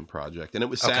passion project, and it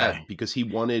was Okay. sad because he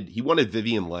wanted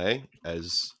Vivian Leigh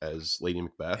as Lady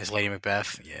Macbeth, As Lady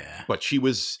Macbeth, yeah. but she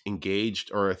was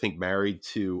engaged, or I think married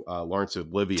to Laurence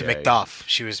Olivier. To Macduff.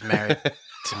 She was married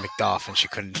to Macduff, and she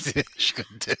couldn't do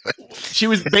it. She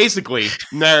was basically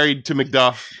married to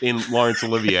Macduff in Laurence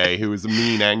Olivier, who was a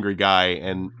mean, angry guy,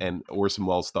 and Orson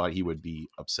Welles thought he would be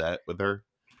upset with her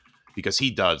because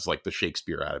he does like the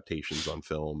Shakespeare adaptations on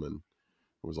film, and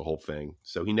it was a whole thing.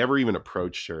 So he never even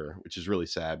approached her, which is really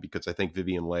sad because I think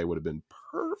Vivian Leigh would have been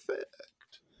perfect.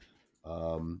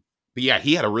 But yeah,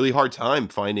 he had a really hard time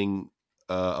finding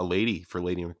a lady for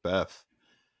Lady Macbeth.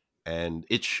 And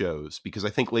it shows because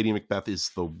I think Lady Macbeth is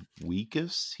the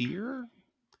weakest here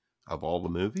of all the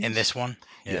movies. In this one?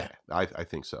 Yeah, I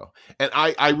think so. And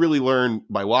I really learned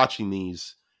by watching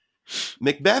these,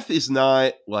 Macbeth is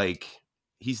not like,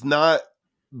 he's not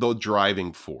the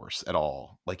driving force at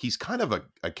all. Like he's kind of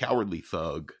a cowardly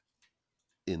thug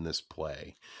in this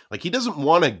play. Like he doesn't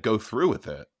want to go through with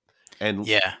it. And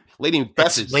Yeah. Lady Macbeth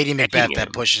It's is Lady Macbeth egging that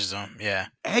him, pushes him. Yeah.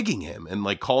 egging him and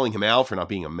like calling him out for not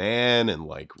being a man and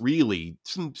like really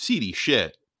some seedy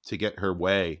shit to get her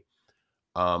way.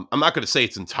 I'm not going to say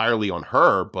it's entirely on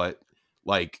her, but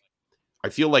like I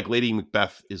feel like Lady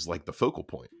Macbeth is like the focal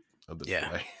point of this Yeah.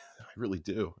 play. I really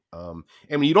do. And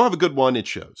when you don't have a good one, it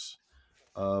shows.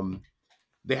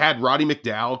 They had Roddy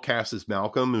McDowall cast as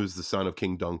Malcolm, who's the son of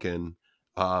King Duncan.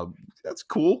 That's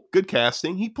cool. Good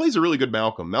casting. He plays a really good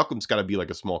Malcolm. Malcolm's got to be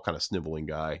like a small kind of sniveling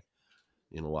guy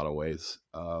in a lot of ways.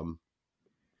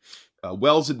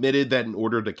 Wells admitted that in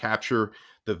order to capture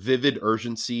the vivid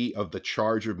urgency of the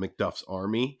charge of Macduff's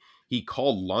army, he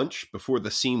called lunch before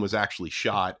the scene was actually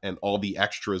shot, and all the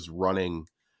extras running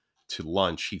to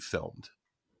lunch he filmed.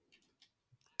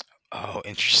 Oh,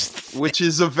 interesting. Which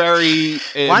is a very...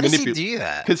 Why does he do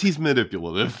that? Because he's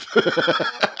manipulative.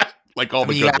 Like all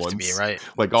the You good have ones. to be, right?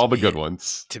 Like all the good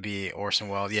ones. To be Orson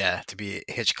Welles. Yeah, to be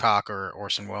Hitchcock or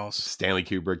Orson Welles. Stanley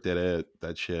Kubrick did it.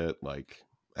 That shit. Like,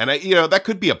 and that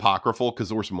could be apocryphal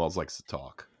because Orson Welles likes to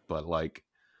talk. But like,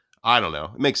 I don't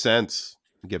know. It makes sense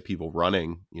to get people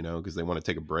running, because they want to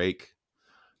take a break.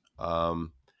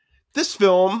 This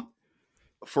film,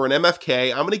 for an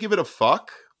MFK, I'm going to give it a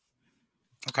fuck.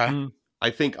 Okay. I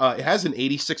think it has an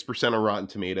 86% on Rotten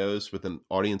Tomatoes with an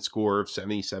audience score of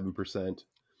 77%.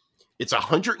 It's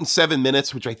 107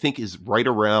 minutes, which I think is right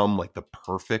around like the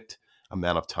perfect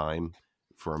amount of time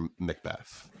for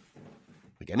Macbeth.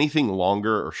 Like anything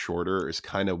longer or shorter is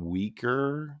kind of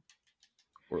weaker,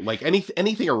 or like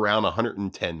anything around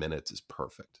 110 minutes is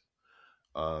perfect.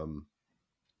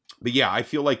 But yeah, I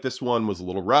feel like this one was a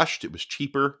little rushed. It was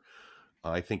cheaper.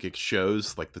 I think it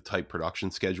shows like the tight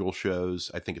production schedule shows.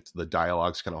 I think the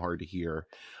dialogue's kind of hard to hear.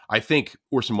 I think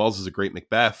Orson Welles is a great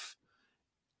Macbeth.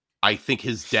 I think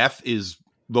his death is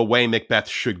the way Macbeth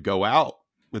should go out,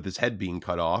 with his head being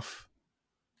cut off.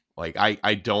 Like,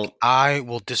 I don't... I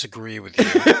will disagree with you.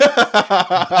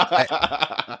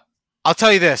 I'll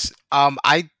tell you this.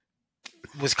 I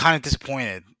was kind of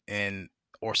disappointed in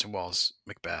Orson Welles'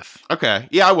 Macbeth. Okay.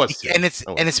 Yeah, I was too. And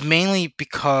it's mainly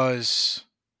because,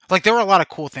 like, there were a lot of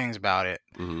cool things about it.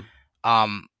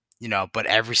 Mm-hmm. But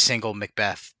every single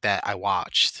Macbeth that I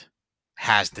watched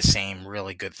has the same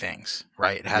really good things,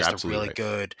 right? It has the really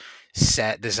good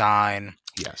set design.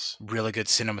 Yes. Really good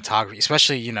cinematography,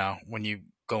 especially, when you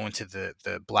go into the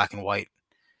black and white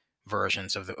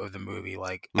versions of the movie,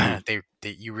 like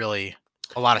you really,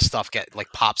 a lot of stuff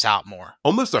pops out more.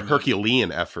 Almost a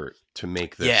Herculean effort to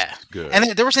make this good.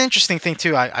 And there was an interesting thing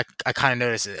too. I kind of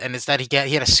noticed it, and it's that he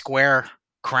had a square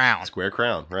crown. Square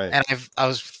crown, right? And I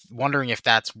was wondering if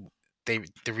that's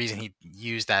the reason he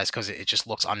used that is because it just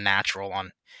looks unnatural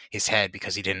on his head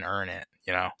because he didn't earn it.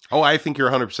 Oh, I think you're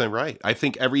 100% right. I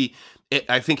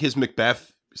think his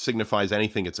Macbeth signifies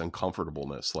anything. It's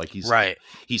uncomfortableness. Like he's right.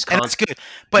 And it's good.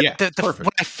 But when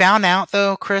I found out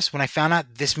though, Chris, when I found out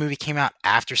this movie came out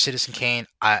after Citizen Kane,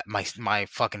 my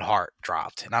fucking heart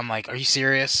dropped, and I'm like, "Are you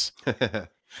serious?"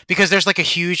 Because there's like a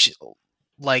huge,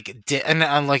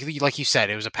 and like you said,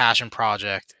 it was a passion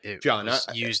project. It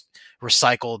used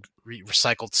recycled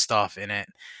stuff in it,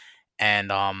 and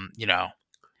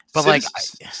but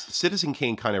Citizen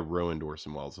Kane kind of ruined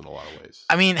Orson Welles in a lot of ways.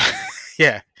 I mean,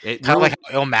 yeah, kind of like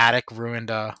how Illmatic ruined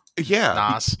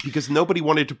Nas. Because nobody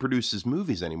wanted to produce his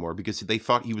movies anymore because they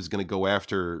thought he was going to go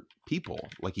after people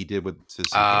like he did with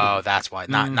Citizen Kane. Oh, that's why.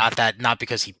 Not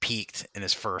because he peaked in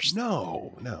his first.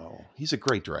 No, he's a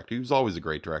great director. He was always a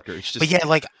great director. It's just, but yeah,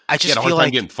 I just feel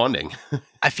like getting funding.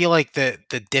 I feel like the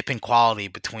dip in quality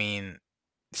between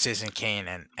Citizen Kane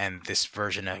and this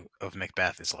version of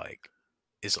Macbeth is like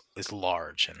is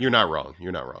large, You're not wrong.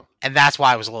 You're not wrong. and that's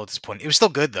why I was a little disappointed. It was still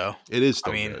good though. It is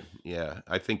still mean- good. Yeah,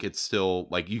 I think it's still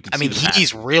like you can. I mean, see the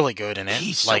he's passion. really good in it.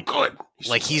 He's like so good.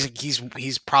 like so good.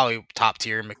 he's probably top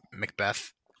tier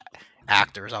Macbeth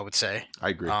actors, I would say. I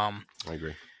agree. I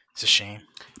agree. It's a shame.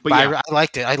 But But yeah, I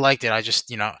liked it. I liked it. I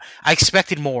just, I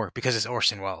expected more because it's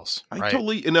Orson Welles, I right?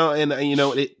 totally,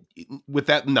 it with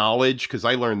that knowledge, because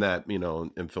I learned that,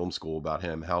 in film school about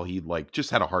him, how he like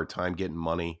just had a hard time getting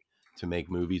money to make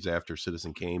movies after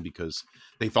Citizen Kane because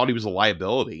they thought he was a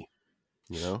liability,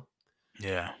 Yeah.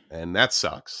 and that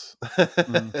sucks.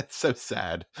 Mm. It's so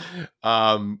sad.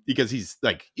 Because he's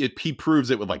like, he proves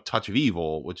it with like Touch of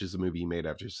Evil, which is a movie he made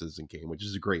after Citizen Kane, which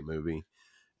is a great movie.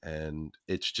 And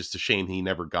it's just a shame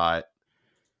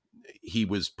he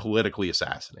was politically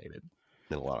assassinated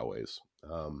in a lot of ways.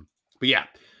 But yeah,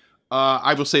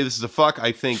 I will say this is a fuck.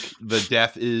 I think the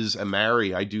death is a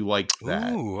marry. I do like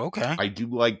that. Ooh, okay. I do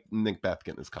like Macbeth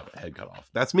getting his head cut off.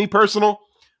 That's me personal.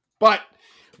 But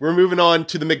we're moving on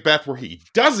to the Macbeth where he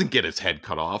doesn't get his head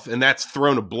cut off, and that's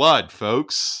Throne of Blood,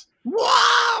 folks.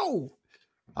 Wow!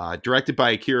 Directed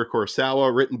by Akira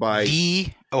Kurosawa, written by The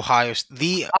I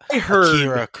heard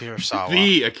Akira Kurosawa.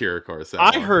 the Akira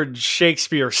Kurosawa. I heard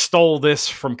Shakespeare stole this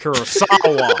from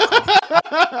Kurosawa.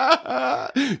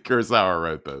 Kurosawa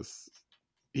wrote this.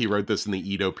 He wrote this in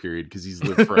the Edo period because he's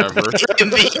lived forever.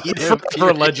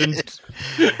 For legend.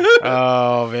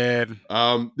 Oh man.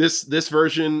 This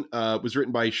version was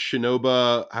written by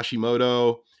Shinobu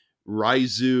Hashimoto,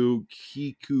 Raizu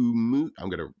Kikumu. I'm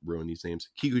gonna ruin these names.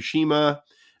 Kikushima,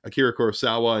 Akira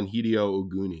Kurosawa, and Hideo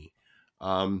Oguni.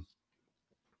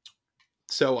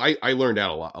 So I learned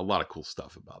out a lot of cool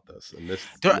stuff about this, and this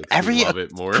makes me love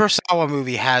it more. Kurosawa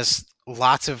movie has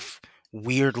lots of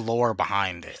weird lore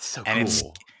behind it. It's so and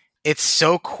cool. it's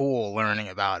so cool learning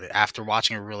about it after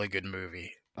watching a really good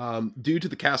movie. Due to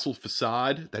the castle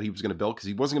facade that he was going to build, because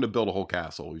he wasn't going to build a whole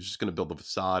castle, he was just going to build the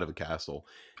facade of a castle.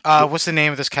 What's the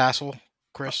name of this castle,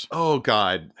 Chris? Oh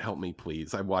God, help me,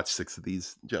 please! I watched 6 of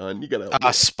these, John. You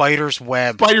gotta Spider's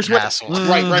Web Spider's Web. Castle.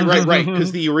 Right.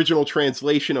 Because the original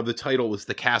translation of the title was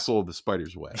the Castle of the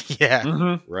Spider's Web. Yeah.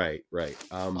 Mm-hmm. Right.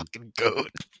 Fucking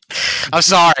goat. I'm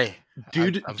sorry.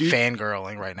 Dude, I'm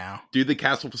fangirling right now. Dude, the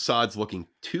castle facade's looking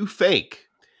too fake.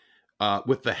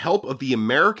 With the help of the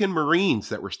American Marines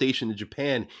that were stationed in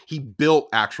Japan, he built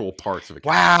actual parts of a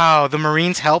castle. Wow, the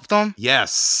Marines helped him?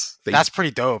 Yes. They That's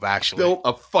pretty dope, actually. built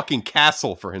a fucking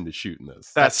castle for him to shoot in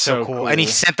this. That's so cool. And he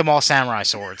sent them all samurai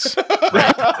swords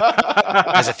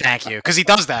as a thank you. Because he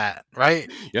does that,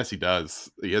 right? Yes, he does.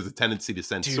 He has a tendency to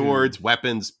send Dude. swords,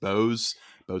 weapons, bows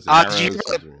and Did you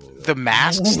arrows. hear the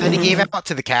masks that he gave out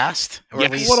to the cast? Or at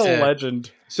Yes. least, What a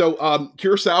legend. So,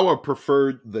 Kurosawa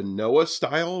preferred the Noah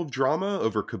style of drama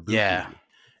over Kabuki. Yeah.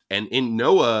 And in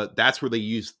Noah, that's where they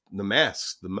used the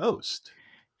masks the most.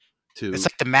 It's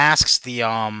like the masks,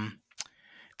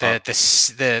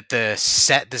 the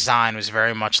set design was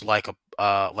very much like a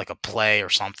play or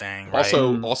something. Right?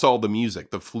 Also all the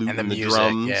music, the flute And and the the, music,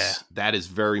 drums. yeah. That is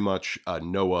very much a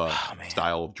Noah Oh, man.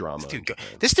 style of drama.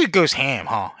 This dude goes ham,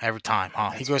 huh? Every time,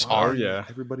 huh? He goes why hard. yeah.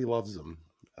 Everybody loves him.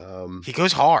 He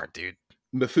goes hard, dude.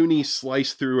 Mifune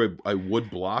sliced through a wood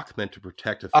block meant to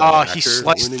protect a Oh, fellow he actor.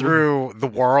 sliced through the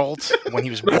world when he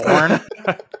was born.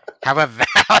 How about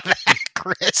that,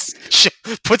 Chris?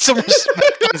 Put some respect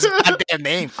on his goddamn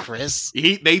name, Chris.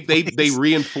 They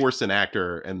reinforced an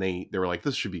actor and they were like,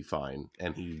 this should be fine.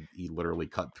 And he literally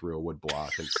cut through a wood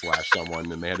block and slashed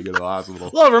someone and they had to go to the hospital.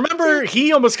 Well, remember,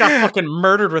 he almost got fucking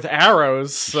murdered with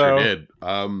arrows. So. Sure did.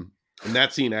 And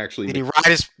that scene actually Did he ride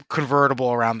his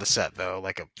convertible around the set though,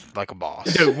 like a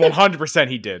boss? Dude, 100%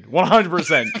 he did.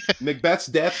 100%. Macbeth's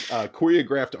death,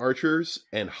 choreographed archers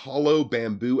and hollow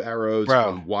bamboo arrows Bro.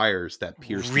 on wires that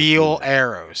pierced Real the skin.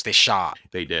 arrows they shot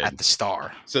They did. at the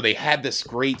Star. So they had this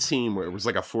great scene where it was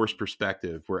like a forced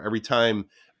perspective where every time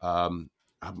I'm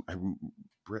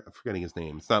forgetting his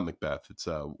name. It's not Macbeth. It's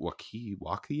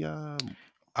Wakia.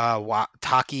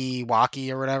 Taki Waki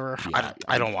or whatever. Yeah,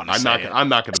 I don't want to say it. I'm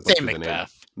not going to Say butcher the name.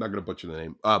 Macbeth. I'm not going to butcher the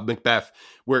name. Macbeth,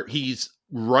 where he's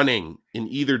running in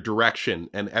either direction,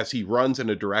 and as he runs in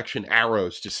a direction,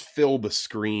 arrows just fill the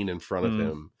screen in front of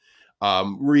him.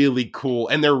 Really cool,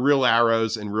 and they're real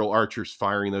arrows and real archers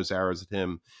firing those arrows at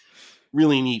him.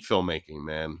 Really neat filmmaking,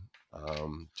 man.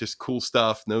 Just cool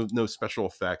stuff. No special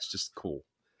effects. Just cool.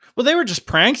 Well, they were just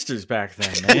pranksters back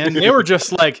then, man. They were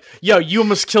just like, yo, you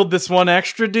almost killed this one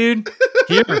extra dude.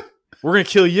 Here, we're going to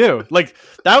kill you. Like,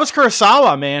 that was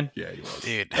Kurosawa, man. Yeah, he was.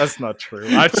 Dude. That's not true.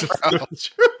 I just,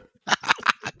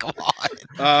 Come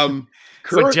on.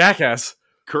 it's like Jackass.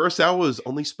 Kurosawa was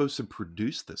only supposed to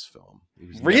produce this film. He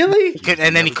was Really? And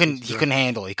then he never couldn't supposed to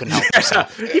handle it. He couldn't help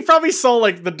himself. He probably saw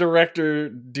like the director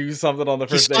do something on the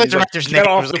He first saw day. the He's like, director's "Get name. He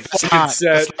off was the like, that's fucking not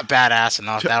set." badass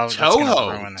enough. That's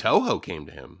gonna ruin it. Toho came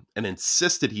to him and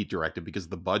insisted he direct it because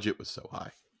the budget was so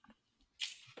high.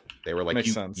 They were like,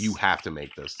 Makes sense. you have to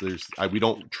make this. We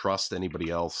don't trust anybody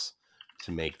else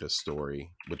to make this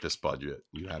story with this budget.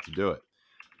 You have to do it.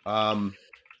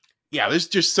 Yeah, there's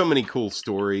just so many cool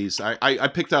stories. I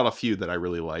picked out a few that I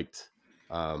really liked.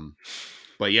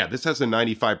 But yeah, this has a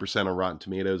 95% on Rotten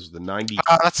Tomatoes. The 90.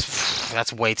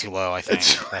 That's way too low. I think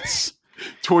that's.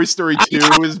 Toy Story 2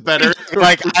 is better.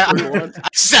 Like Toy Story 1.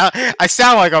 I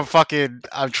sound like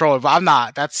I'm trolling, but I'm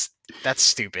not. That's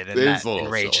stupid, and It's that a little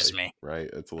enrages silly, me. right?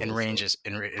 It's a little It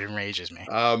enrages me.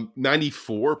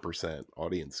 94%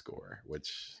 audience score, which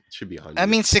should be 100. I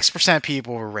mean, 6%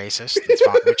 people were racist. It's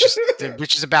fine,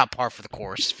 which is about par for the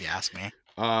course, if you ask me.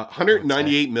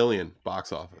 198 million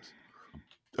box office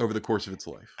over the course of its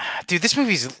life. Dude, this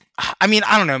movie's. I mean,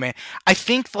 I don't know, man. I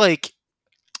think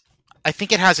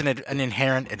it has an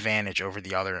inherent advantage over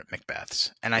the other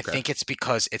Macbeths, and I think it's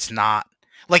because it's not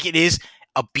like it is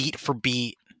a beat for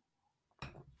beat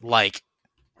like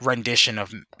rendition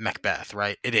of Macbeth,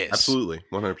 right? It is Absolutely,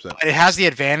 100%. But it has the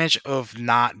advantage of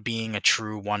not being a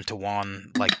true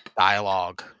one-to-one like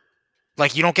dialogue.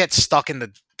 Like you don't get stuck in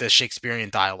the Shakespearean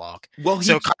dialogue. Well,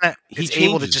 So it's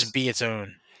able to changes. just be its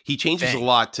own. He changes thing. a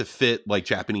lot to fit like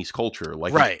Japanese culture.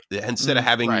 Like Right. Instead of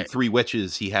having Right. three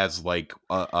witches, he has like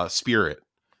a spirit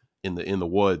in the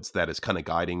woods that is kind of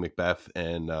guiding Macbeth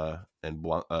and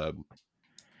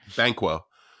Banquo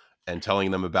and telling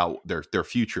them about their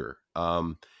future.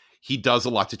 He does a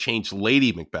lot to change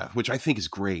Lady Macbeth, which I think is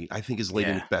great. I think his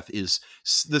Lady Macbeth is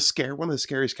one of the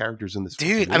scariest characters in this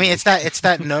Dude, movie. I mean, it's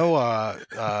that no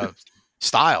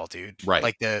style, dude. Right.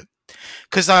 Like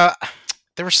because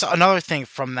there was another thing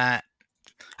from that.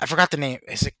 I forgot the name.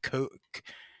 Is it Coke?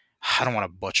 I don't want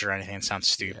to butcher anything. It sounds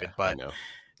stupid, I but know.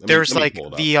 there's Let me like pull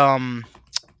it up.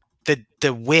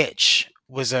 the witch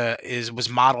was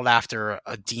modeled after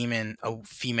a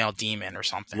female demon or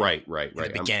something. Right. In the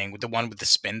beginning, with the one with the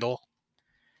spindle,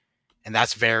 and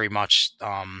that's very much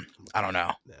I don't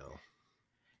know. No.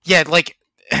 Yeah, like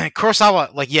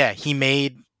Kurosawa, like he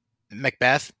made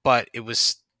Macbeth, but it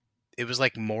was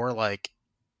like more like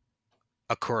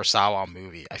a Kurosawa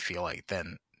movie. I feel like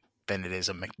than it is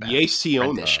a Macbeth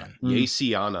rendition.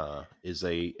 Yeasiana is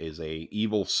a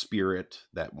evil spirit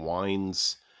that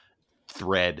winds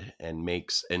thread and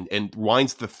makes and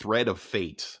winds the thread of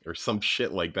fate or some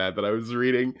shit like that I was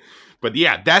reading. But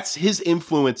yeah, that's his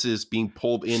influences being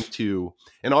pulled into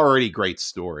an already great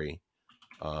story.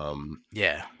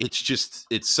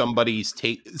 It's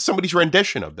somebody's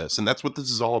rendition of this, and that's what this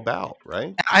is all about,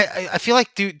 right? I feel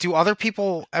like do other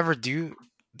people ever do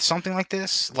something like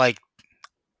this? Like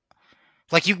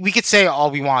we could say all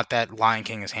we want that Lion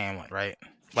King is Hamlet, right?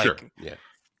 Like, sure. Yeah.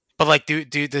 But like,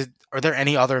 are there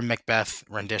any other Macbeth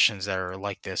renditions that are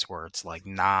like this, where it's like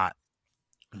not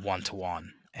one to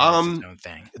one? It's its own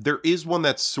thing. There is one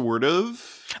that's sort of.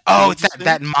 Oh, it's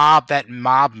that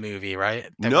mob movie, right?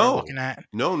 That No. we're looking at?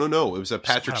 No. It was a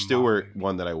Patrick kind of Stewart mob.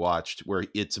 one that I watched where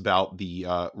it's about the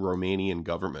Romanian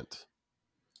government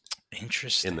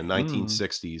Interesting. in the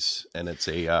 1960s, and it's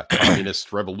a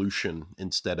communist revolution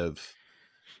instead of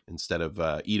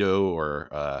Edo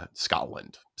or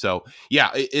Scotland. So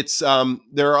yeah, it's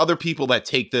there are other people that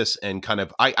take this and kind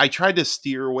of I tried to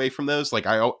steer away from those. Like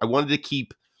I wanted to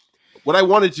keep what I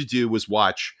wanted to do was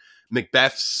watch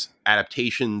Macbeth's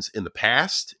adaptations in the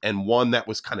past and one that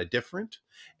was kind of different,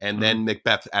 and then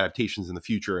Macbeth adaptations in the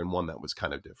future and one that was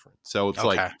kind of different. So it's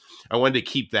like I wanted to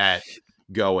keep that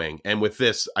going. And with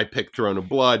this, I picked Throne of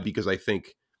Blood because I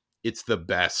think it's the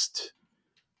best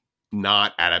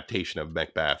not adaptation of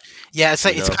Macbeth. Yeah, it's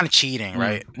like it's kind of cheating,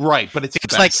 right? Right, but it's the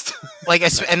best. like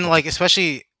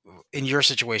especially in your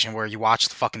situation where you watched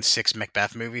the fucking 6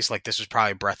 Macbeth movies, like this was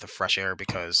probably a breath of fresh air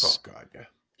because oh god, yeah.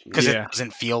 it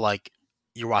doesn't feel like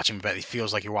you're watching Macbeth. It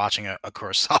feels like you're watching a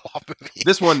Kurosawa movie.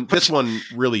 This one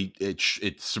really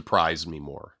it surprised me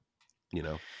more. You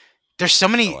know, there's so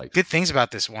many good things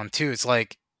about this one too. It's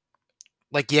like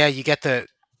yeah, you get the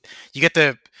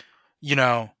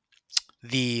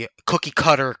the cookie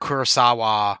cutter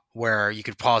Kurosawa where you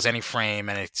could pause any frame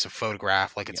and it's a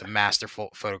photograph, like it's a masterful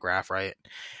photograph, right?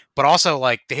 But also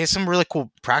like they have some really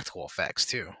cool practical effects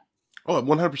too. Oh,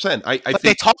 100%. I think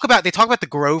they talk about the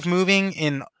Grove moving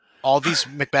in all these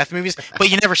Macbeth movies, but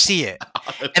you never see it.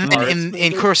 And then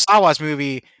in Kurosawa's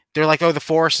movie, they're like, oh, the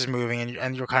forest is moving,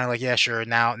 and you're kind of like, yeah, sure.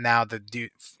 Now the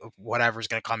dude, whatever's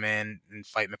gonna come in and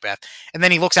fight Macbeth, and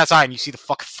then he looks outside and you see the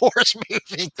fucking forest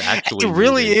moving. It's actually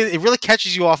It really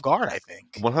catches you off guard. I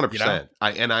think 100%.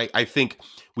 I think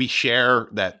we share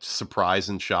that surprise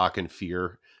and shock and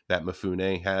fear that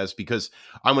Mifune has, because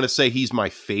I'm going to say he's my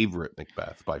favorite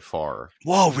Macbeth by far.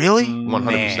 Whoa, really?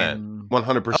 100%.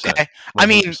 100%. Okay. 100%. I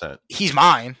mean, he's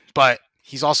mine, but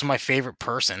he's also my favorite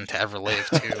person to ever live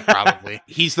too, probably.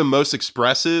 He's the most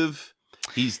expressive.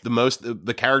 He's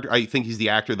the character. I think he's the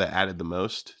actor that added the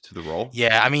most to the role.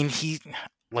 Yeah, I mean,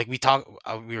 like we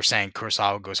were saying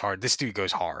Kurosawa goes hard. This dude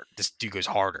goes hard. This dude goes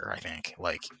harder, I think,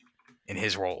 like in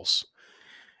his roles.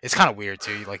 It's kind of weird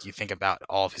too. Like you think about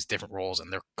all of his different roles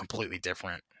and they're completely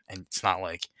different. And it's not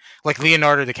like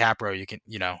Leonardo DiCaprio,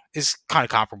 is kind of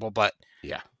comparable, but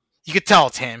yeah, you could tell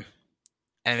it's him.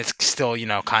 And it's still,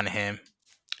 kind of him.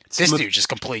 This dude just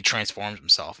completely transforms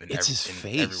himself in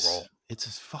every role. It's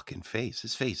his fucking face.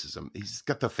 His face he's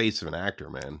got the face of an actor,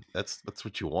 man. That's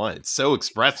what you want. It's so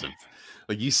expressive.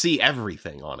 Like you see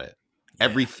everything on it.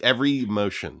 Yeah. Every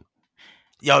emotion.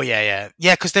 Oh yeah.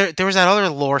 Because there was that other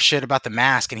lore shit about the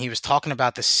mask, and he was talking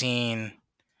about the scene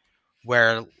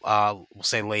where we'll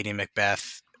say Lady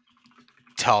Macbeth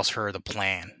tells her the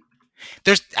plan.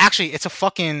 There's actually it's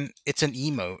an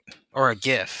emote or a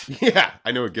GIF. Yeah,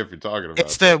 I know what GIF you're talking about.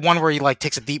 It's the one where he like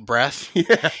takes a deep breath. Yeah,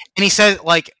 and he said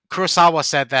Kurosawa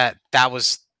said that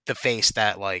was the face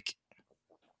that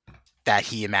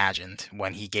he imagined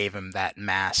when he gave him that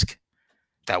mask,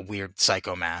 that weird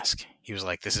psycho mask. He was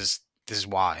like, this is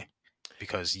why,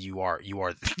 because you are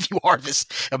this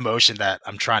emotion that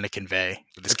I'm trying to convey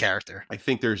with this character. I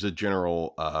think there's a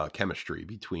general chemistry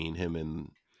between him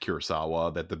and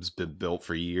Kurosawa that's been built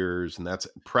for years, and that's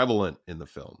prevalent in the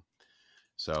film.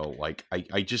 So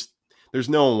I just there's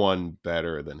no one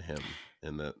better than him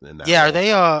in that. Yeah,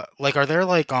 role. are there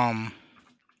I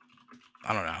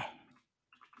don't know.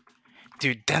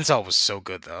 Dude, Denzel was so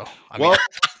good though. Well,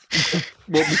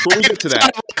 before we get to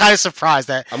that, I'm kind of surprised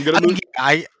that I'm gonna move.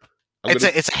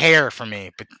 It's a hair for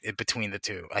me between the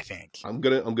two. I think I'm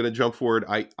gonna jump forward.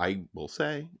 I will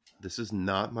say this is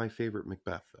not my favorite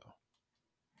Macbeth though.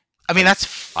 I mean, that's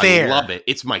fair. I love it.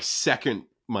 It's my second,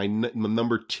 my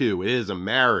number 2. It is a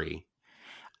marry.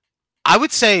 I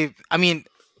would say. I mean,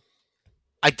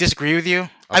 I disagree with you.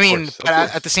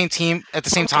 At the same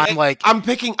time, like I'm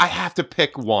picking. I have to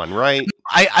pick one, right?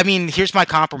 I mean, here's my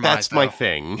compromise. That's my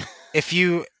thing. If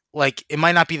you it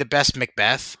might not be the best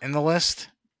Macbeth in the list,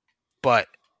 but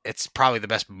it's probably the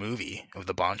best movie of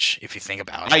the bunch if you think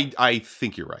about it. I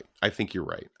think you're right. I think you're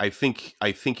right. I think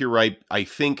you're right.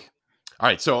 All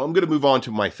right, so I'm going to move on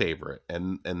to my favorite,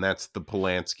 and that's the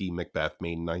Polanski Macbeth,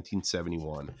 made in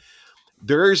 1971.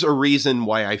 There's a reason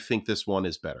why I think this one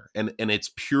is better, and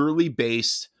it's purely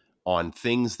based on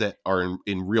things that are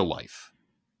in real life.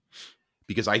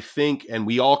 Because I think, and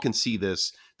we all can see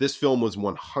this film was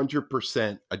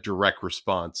 100% a direct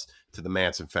response to the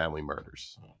Manson family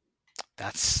murders.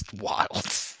 That's wild.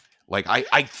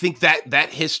 I think that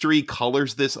history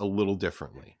colors this a little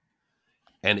differently.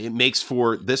 And it makes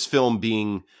for this film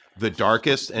being the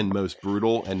darkest and most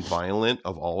brutal and violent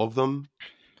of all of them.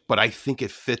 But I think it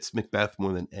fits Macbeth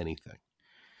more than anything.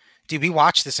 Dude, I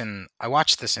watched this in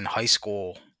high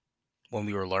school when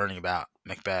we were learning about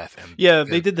Macbeth. And yeah,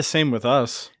 they did the same with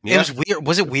us. It was weird.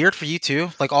 Was it weird for you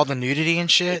too? Like all the nudity and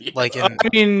shit? I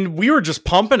mean, we were just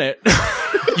pumping it.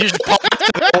 You just pumping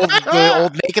the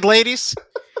old naked ladies?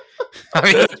 I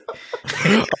mean,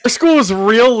 our school was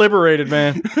real liberated,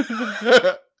 man.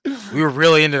 We were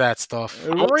really into that stuff.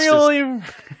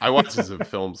 I watched this in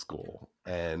film school,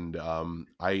 and when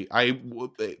I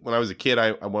was a kid,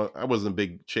 I wasn't a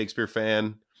big Shakespeare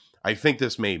fan. I think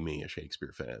this made me a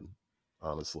Shakespeare fan,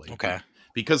 honestly. Okay,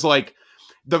 because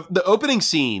the opening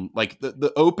scene,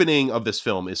 the opening of this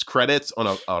film is credits on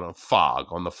the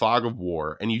fog of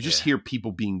war, and you just hear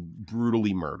people being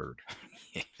brutally murdered.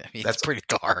 I mean, that's pretty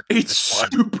dark. It's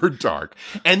super dark.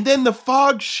 And then the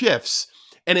fog shifts,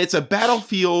 and it's a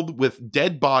battlefield with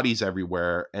dead bodies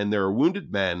everywhere, and there are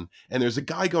wounded men, and there's a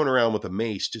guy going around with a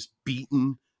mace just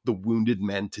beating the wounded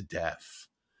men to death.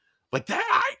 Like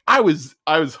that, I was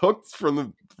hooked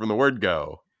from the word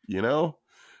go, you know?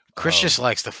 Chris just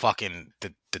likes the fucking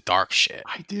the dark shit.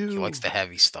 I do. He likes the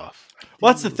heavy stuff.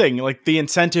 Well, that's the thing. Like the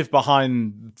incentive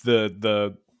behind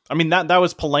the I mean that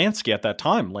was Polanski at that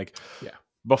time. Like, yeah.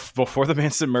 Before the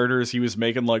Manson murders, he was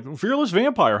making Fearless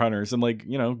Vampire Hunters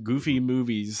and goofy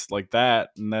movies like that.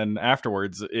 And then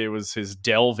afterwards, it was his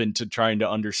delve into trying to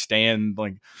understand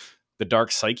the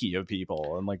dark psyche of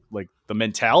people and like the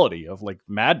mentality of like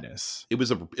madness. It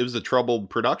was a troubled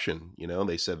production. You know,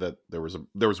 they said that there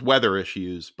was weather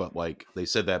issues, but like they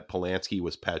said that Polanski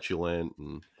was petulant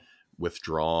and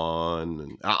withdrawn,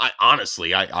 and I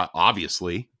honestly, I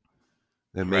obviously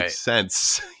that makes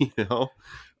sense. You know,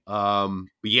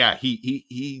 but yeah,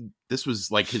 he this was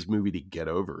like his movie to get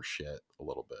over shit a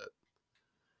little bit,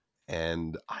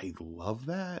 and I love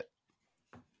that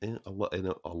in a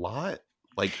lot.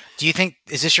 Like, do you think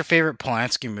is this your favorite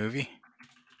Polanski movie?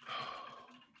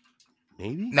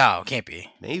 Maybe. No, it can't be.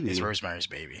 Maybe it's Rosemary's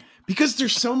Baby. Because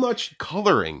there's so much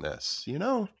coloring this, you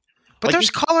know. But like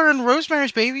there's color in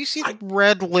Rosemary's Baby. You see the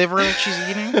red liver that she's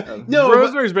eating? No,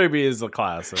 Rosemary's Baby is a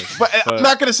classic. But I'm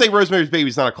not going to say Rosemary's Baby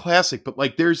is not a classic, but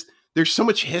like there's so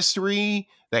much history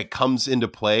that comes into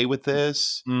play with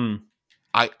this.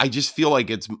 I just feel like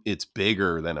it's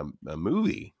bigger than a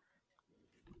movie.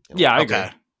 Yeah, I agree.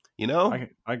 You know,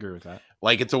 I agree with that.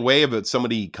 Like it's a way of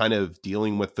somebody kind of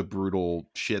dealing with the brutal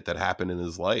shit that happened in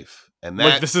his life, and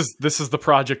that like this is the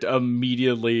project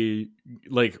immediately.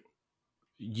 Like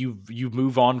you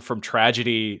move on from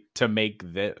tragedy to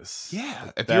make this.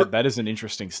 Yeah, that is an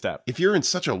interesting step. If you're in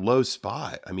such a low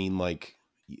spot, I mean, like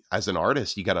as an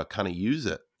artist, you got to kind of use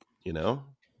it, you know,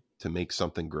 to make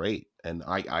something great. And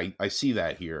I see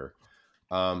that here.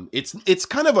 It's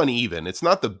kind of uneven. It's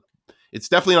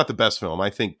definitely not the best film.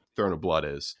 I think Throne of Blood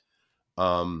is.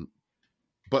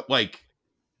 But like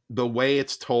the way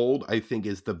it's told, I think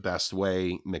is the best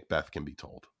way Macbeth can be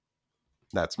told.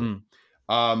 That's me.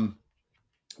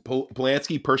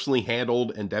 Polanski personally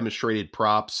handled and demonstrated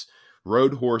props,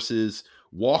 rode horses,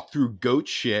 walked through goat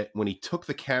shit when he took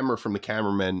the camera from the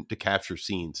cameraman to capture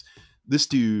scenes. This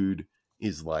dude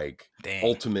is like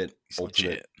ultimate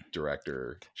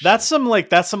director. That's some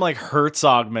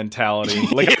Herzog mentality.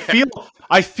 Like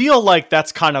I feel like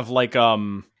that's kind of like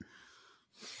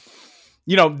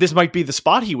you know, this might be the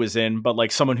spot he was in, but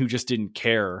like someone who just didn't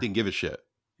care. Didn't give a shit.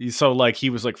 So like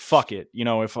he was like, fuck it. You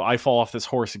know, if I fall off this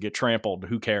horse and get trampled,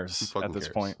 who cares at this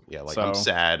point? Yeah, like I'm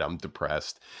sad, I'm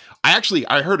depressed. I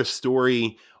heard a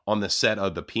story on the set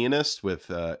of The Pianist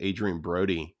with Adrian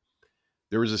Brody.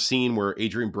 There was a scene where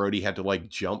Adrian Brody had to like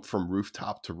jump from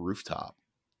rooftop to rooftop.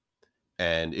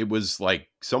 And it was like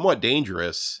somewhat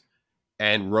dangerous.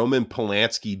 And Roman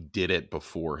Polanski did it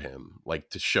before him,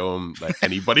 like to show him that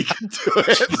anybody can do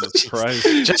it.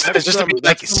 Right. just to be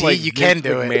like, see, you can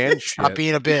do it. Stop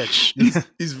being a bitch.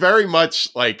 He's very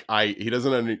much like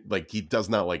he does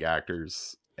not like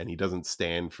actors, and he doesn't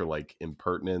stand for like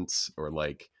impertinence or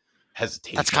like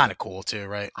hesitation. That's kind of cool too,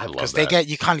 right? I love because that.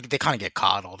 they kind of get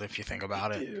coddled if you think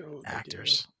about it.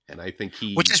 Actors. And I think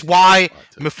which is why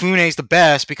Mifune's the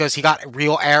best, because he got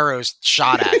real arrows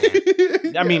shot at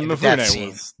him. I mean, Mifune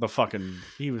was the fucking.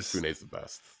 Mifune's the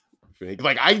best.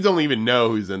 Like I don't even know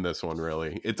who's in this one.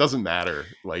 Really, it doesn't matter.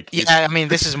 Like, yeah, I mean,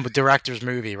 this is a director's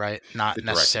movie, right? Not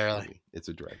necessarily. It's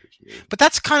a director's movie. But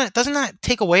that's doesn't that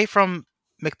take away from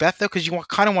Macbeth though? Because you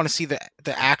kind of want to see the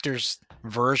actor's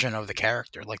version of the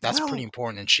character. Like that's pretty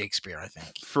important in Shakespeare, I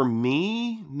think. For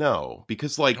me, no,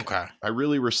 because like I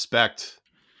really respect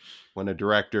when a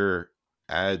director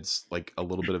adds like a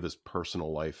little bit of his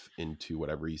personal life into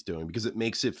whatever he's doing, because it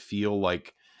makes it feel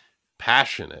like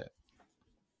passionate,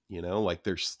 you know, like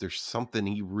there's something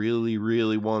he really,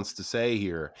 really wants to say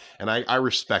here. And I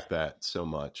respect that so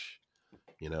much,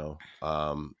 you know,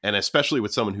 and especially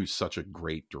with someone who's such a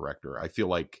great director. I feel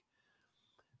like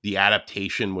the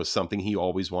adaptation was something he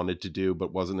always wanted to do,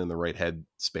 but wasn't in the right head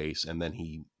space. And then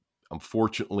he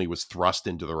unfortunately was thrust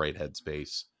into the right head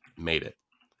space, made it.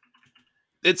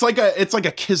 It's like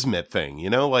a kismet thing,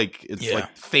 you know, like it's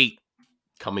like fate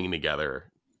coming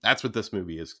together. That's what this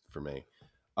movie is for me.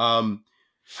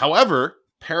 However,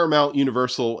 Paramount,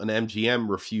 Universal, and MGM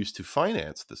refused to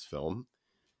finance this film,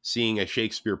 seeing a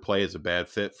Shakespeare play as a bad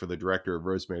fit for the director of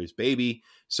Rosemary's Baby.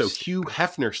 So Hugh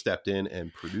Hefner stepped in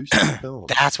and produced the film.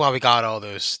 That's why we got all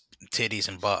those titties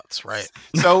and butts, right?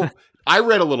 So I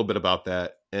read a little bit about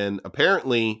that, and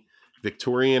apparently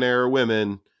Victorian era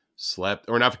women slept,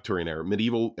 or not Victorian era,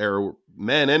 medieval era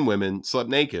men and women slept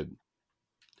naked.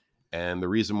 And the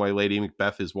reason why Lady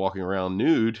Macbeth is walking around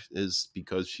nude is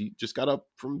because she just got up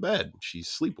from bed. She's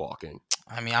sleepwalking.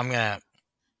 I mean, I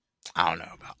don't know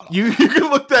about all you can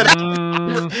look that up.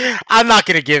 I'm not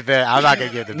gonna give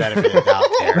the benefit of the doubt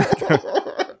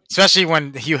there. Especially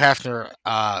when Hugh Hefner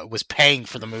was paying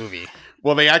for the movie.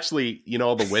 Well, they actually, you know,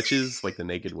 all the witches, like the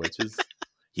naked witches,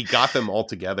 he got them all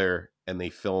together and they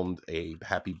filmed a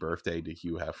happy birthday to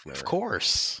Hugh Hefner. Of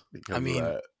course. I mean,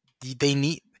 they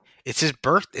need, it's his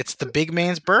birth. It's the big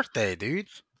man's birthday, dude.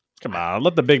 Come on,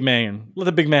 let the big man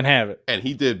have it. And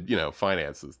he did,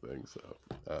 finance this thing. So,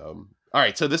 all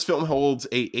right. So this film holds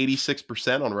a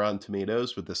 86% on Rotten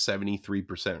Tomatoes with a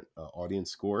 73%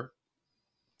 audience score.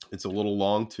 It's a little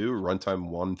long too. Runtime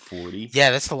 140.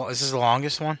 Yeah, this is the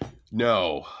longest one.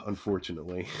 No,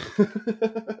 unfortunately.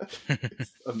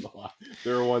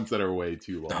 There are ones that are way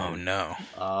too long. Oh no.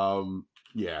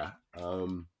 Yeah.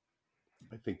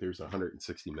 I think there's a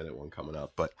 160-minute one coming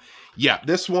up, but yeah,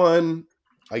 this one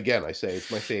again, I say it's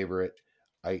my favorite.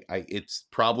 It's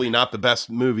probably not the best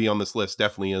movie on this list.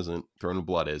 Definitely isn't. Throne of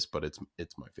Blood is, but it's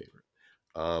my favorite.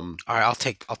 All right, I'll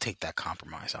take that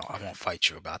compromise. I won't fight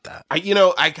you about that. I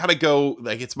gotta go.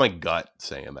 Like, it's my gut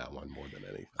saying that one more than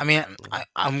anything. I mean,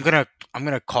 I'm gonna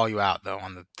call you out though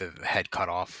on the head cut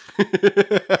off being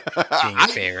your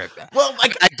favorite. Well,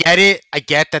 like, I get it. I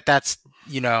get that. That's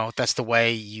that's the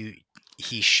way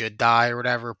he should die or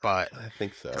whatever. But I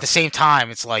think so. At the same time,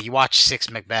 it's like you watch 6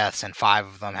 Macbeths and 5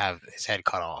 of them have his head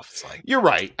cut off. It's like, you're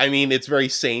right. I mean, it's very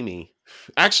samey.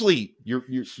 Actually, you're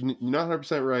not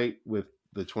 100% right with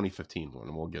the 2015 one,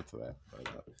 and we'll get to that. But,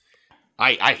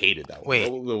 I hated that one. Wait,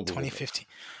 2015.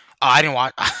 Oh, I didn't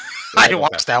watch. I didn't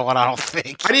watch that one. I don't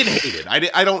think. I didn't hate it.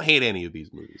 I don't hate any of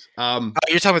these movies.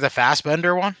 You're talking about the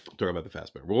Fassbender one. I'm talking about the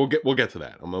Fassbender. We'll get to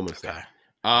that. I'm almost Okay. there.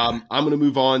 I'm going to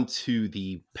move on to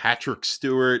the Patrick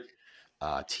Stewart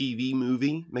TV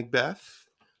movie Macbeth.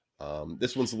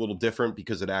 This one's a little different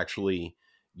because it actually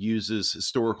uses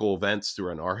historical events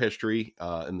throughout our history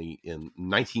in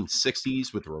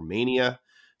 1960s with Romania.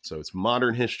 So it's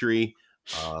modern history.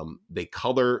 They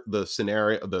color the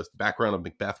scenario, the background of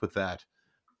Macbeth with that.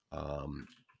 I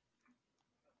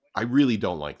really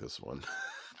don't like this one.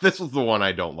 This was the one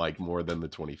I don't like more than the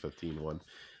 2015 one.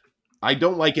 I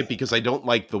don't like it because I don't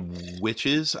like the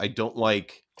witches. I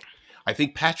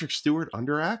think Patrick Stewart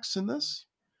underacts in this.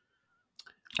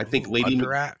 I think Lady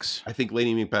Macbeth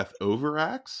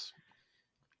overacts.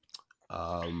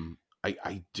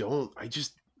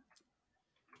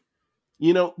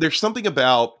 There's something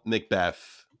about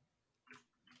Macbeth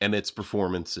and its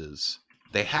performances.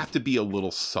 They have to be a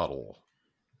little subtle.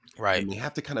 Right. And they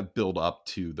have to kind of build up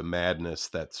to the madness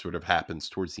that sort of happens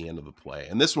towards the end of the play.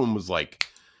 And this one was like,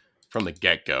 from the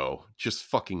get-go, just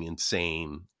fucking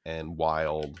insane and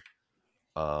wild.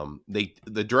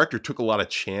 The director took a lot of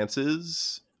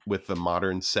chances with the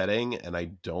modern setting, and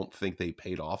I don't think they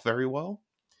paid off very well.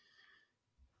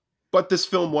 But this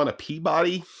film won a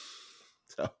Peabody.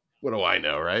 So what do I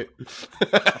know, right?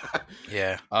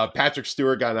 Yeah. Patrick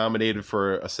Stewart got nominated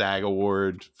for a SAG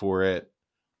award for it.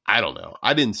 I don't know.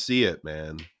 I didn't see it,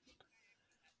 man.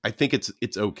 I think it's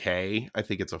okay. I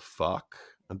think it's a fuck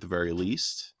at the very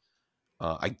least.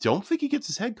 I don't think he gets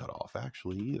his head cut off,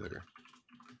 actually, either.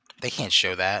 They can't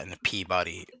show that in the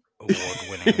Peabody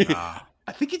Award-winning.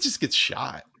 I think he just gets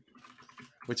shot,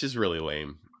 which is really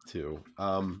lame, too.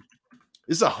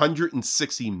 This is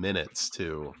 160 minutes,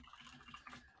 too.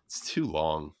 It's too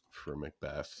long for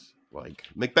Macbeth. Like,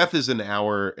 Macbeth is an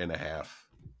hour and a half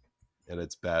at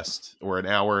its best, or an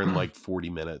hour and like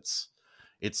 40 minutes.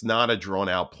 It's not a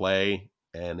drawn-out play,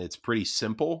 and it's pretty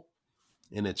simple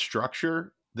in its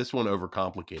structure. This one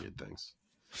overcomplicated things.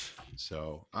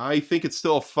 So I think it's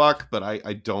still a fuck, but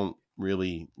I don't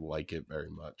really like it very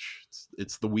much.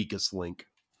 It's the weakest link.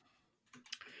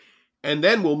 And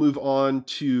then we'll move on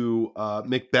to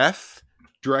Macbeth,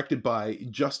 directed by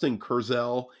Justin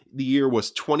Kurzel. The year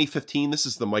was 2015. This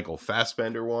is the Michael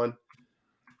Fassbender one.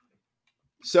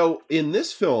 So in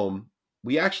this film,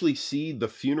 we actually see the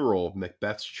funeral of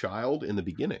Macbeth's child in the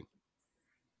beginning.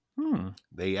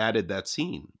 They added that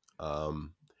scene.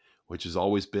 Which has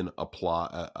always been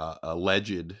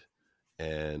alleged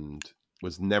and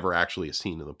was never actually a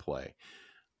scene in the play.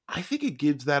 I think it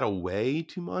gives that away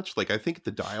too much. Like, I think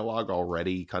the dialogue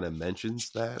already kind of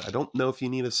mentions that. I don't know if you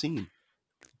need a scene.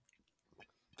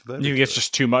 You think it's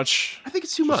just too much? I think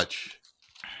it's too much.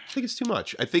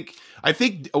 I think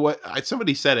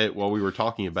somebody said it while we were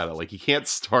talking about it. Like, you can't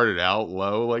start it out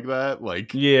low like that.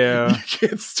 Like, yeah, you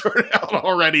can't start it out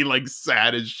already like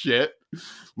sad as shit.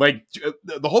 Like,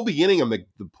 the whole beginning of the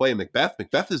play Macbeth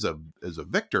is a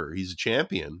victor. He's a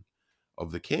champion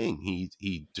of the king.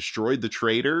 He destroyed the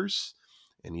traitors,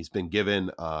 and he's been given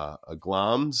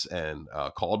Glamis and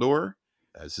Cawdor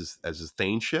as his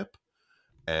tháneship.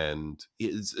 And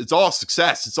it's all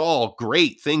success. It's all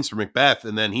great things for Macbeth.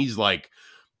 And then he's like,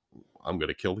 I'm going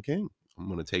to kill the king. I'm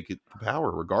going to take the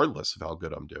power regardless of how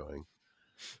good I'm doing.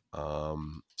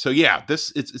 So yeah,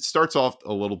 it starts off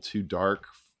a little too dark.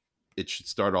 It should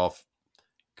start off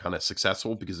kind of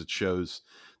successful because it shows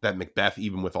that Macbeth,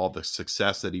 even with all the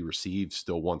success that he received,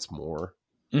 still wants more,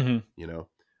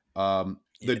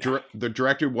 The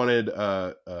director wanted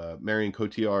Marion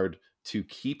Cotillard to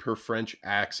keep her French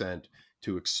accent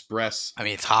to express I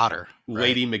mean, it's hotter. Right?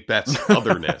 Lady Macbeth's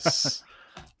otherness.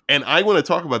 And I want to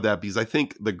talk about that because I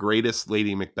think the greatest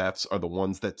Lady Macbeths are the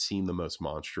ones that seem the most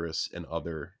monstrous and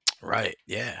other. Right.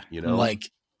 Yeah. You know? Like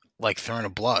Throne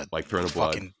of Blood. Like Throne of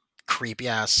Blood. Fucking creepy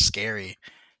ass, scary,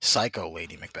 psycho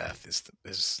Lady Macbeth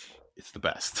is It's the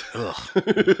best.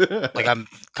 Ugh. Like, I'm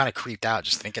kind of creeped out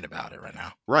just thinking about it right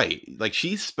now. Right. Like,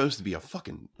 she's supposed to be a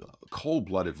fucking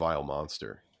cold-blooded, vile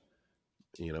monster.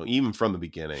 You know, even from the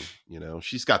beginning, you know,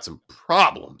 she's got some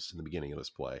problems in the beginning of this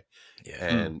play. Yeah.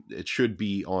 And it should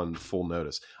be on full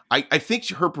notice. I think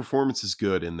her performance is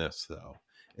good in this, though.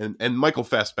 And Michael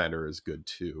Fassbender is good,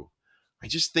 too. I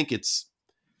just think it's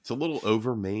a little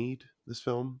overmade, this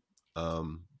film.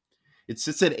 It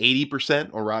sits at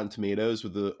 80% on Rotten Tomatoes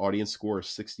with the audience score of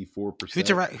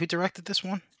 64%. Who directed this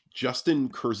one? Justin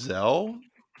Kurzel,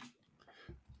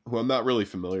 who I'm not really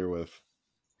familiar with.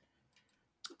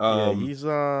 Yeah, he's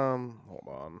hold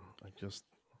on. I just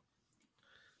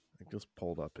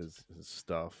pulled up his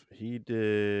stuff. He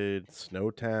did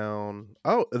Snowtown.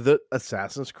 Oh, the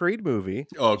Assassin's Creed movie.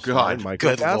 Oh God, Michael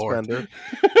Good Lord. Fassbender.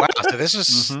 Wow, so this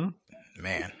is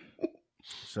man.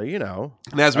 So you know,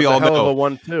 and as we that's all a hell of a know,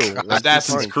 one too.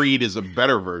 Assassin's Creed is a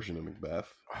better version of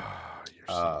Macbeth.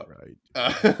 You're so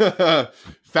right.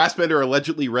 Fassbender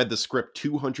allegedly read the script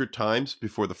 200 times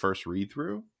before the first read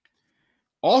through.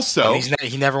 Also,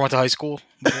 he never went to high school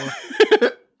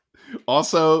before.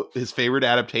 Also, his favorite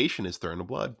adaptation is Throne of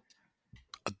Blood.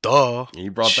 Duh. He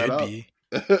brought that up. Be.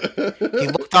 He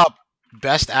looked up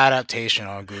best adaptation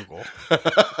on Google.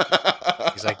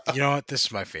 He's like, you know what? This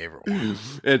is my favorite one.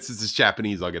 And since it's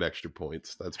Japanese, I'll get extra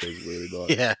points. That's basically what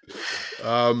he thought.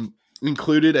 Yeah.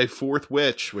 Included a fourth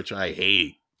witch, which I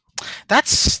hate.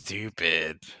 That's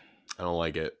stupid. I don't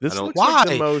like it. This I don't. looks Why? like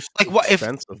the most Like, what if-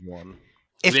 expensive one.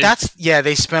 If that's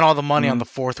they spent all the money on the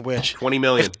fourth witch. 20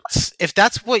 million. If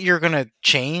that's what you're gonna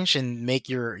change and make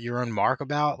your own mark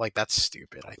about, like, that's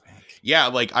stupid. I think. Yeah,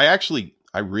 like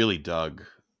I really dug.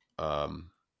 Well,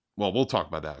 we'll talk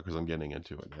about that because I'm getting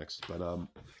into it next. But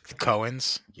The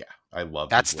Coens. yeah, I love.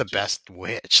 That's these the witches. best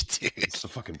witch, dude. It's the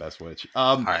fucking best witch.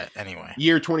 All right. Anyway,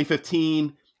 Year 2015.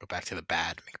 go back to the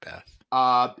bad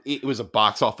Macbeth. It was a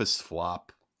box office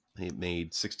flop. It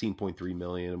made 16.3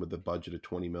 million with a budget of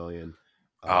 20 million.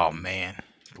 Oh man,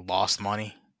 lost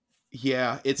money.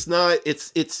 Yeah, it's not.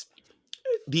 It's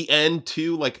the end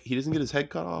too. Like, he doesn't get his head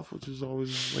cut off, which is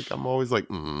always like I'm always like.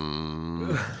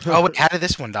 Oh, wait, how did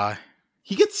this one die?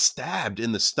 He gets stabbed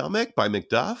in the stomach by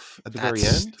Macduff at the very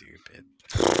That's end. stupid.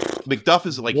 Macduff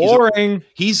is like Boring.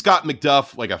 he's got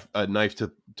Macduff like a knife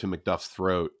to Macduff's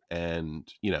throat, and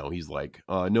you know he's like,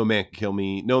 no man can kill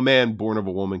me, no man born of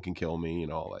a woman can kill me,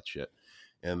 and all that shit.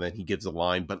 And then he gives a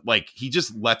line, but like he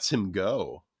just lets him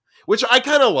go, which I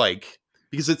kind of like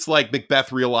because it's like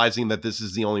Macbeth realizing that this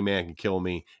is the only man can kill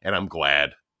me, and I'm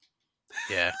glad.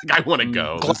 Yeah, Like, I want to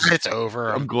go. glad it's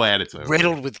over. I'm glad it's over.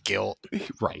 riddled with guilt.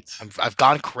 Right, I've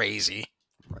gone crazy.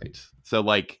 right. So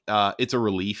like, it's a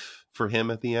relief for him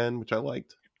at the end, which I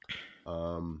liked.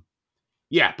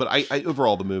 Yeah, but I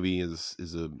overall the movie is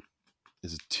a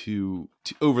too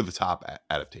over the top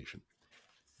adaptation.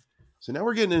 So now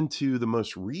we're getting into the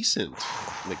most recent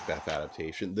Macbeth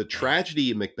adaptation, The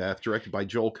Tragedy of Macbeth, directed by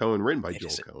Joel Cohen, written by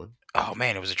Joel Cohen. Oh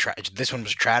man, it was this one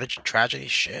was a tragedy.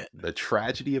 Shit, The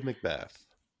Tragedy of Macbeth.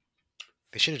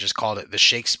 they should have just called it the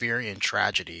Shakespearean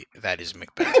tragedy that is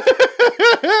Macbeth.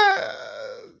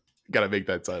 Gotta make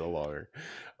that title longer.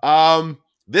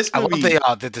 This I movie,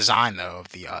 love the design though of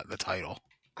the title,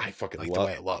 I fucking like love the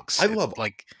way it looks. I It's, love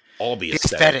like all the the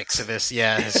aesthetics of this.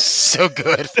 Yeah, is so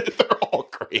good. They're all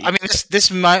great. I mean,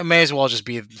 this may as well just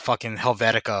be fucking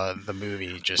Helvetica, the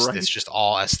movie. Just Right? It's just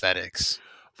all aesthetics.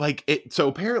 Like it. So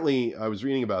apparently, I was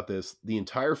reading about this. The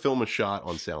entire film was shot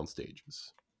on sound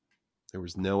stages. There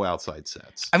was no outside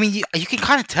sets. I mean, you can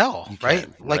kind of tell, You right?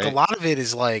 can, Like right? a lot of it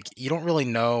is like you don't really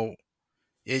know.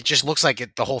 It just looks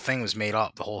like the whole thing was made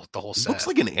up. The whole It set. looks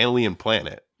like an alien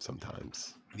planet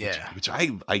sometimes. Yeah. which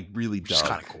I really Which is dug.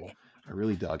 kind of cool. I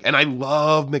really dug, and I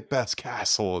love Macbeth's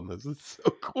castle in this. It's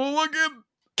so cool looking.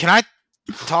 Can I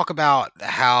talk about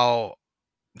how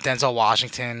Denzel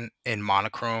Washington in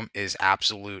Monochrome is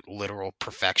absolute literal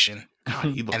perfection? God,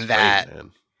 he looks And great, that-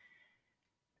 man.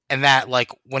 And that, like,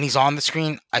 when he's on the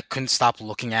screen, I couldn't stop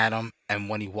looking at him. And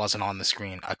when he wasn't on the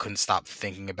screen, I couldn't stop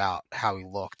thinking about how he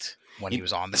looked when he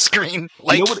was on the screen.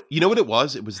 Like, You know what it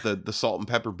was? It was the salt and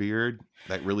pepper beard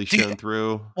that really Dude, shone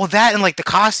through. well, that and like the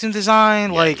costume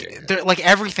design, Yeah, like yeah. like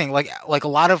everything, like a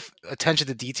lot of attention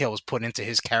to detail was put into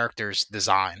his character's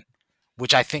design,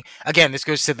 which I think again this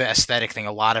goes to the aesthetic thing.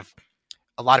 A lot of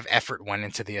effort went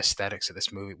into the aesthetics of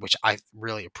this movie, which I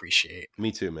really appreciate.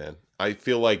 Me too, man. I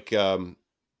feel like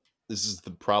this is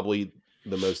probably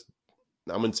the most,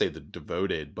 I wouldn't say the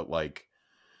devoted, but like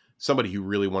somebody who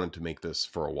really wanted to make this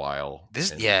for a while.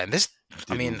 This, and yeah, this.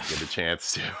 I didn't mean, get a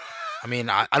chance to. I mean,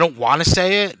 I don't want to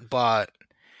say it, but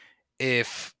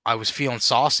if I was feeling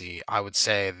saucy, I would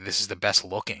say this is the best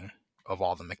looking of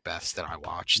all the Macbeths that I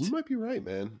watched. You might be right,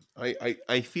 man.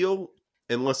 I feel,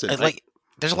 and listen, Like,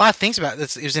 there's a lot of things about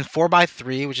this. It was in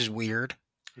 4:3, which is weird,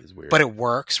 it's weird, but it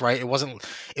works, right? It wasn't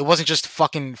just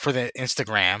fucking for the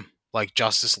Instagram like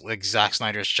Zack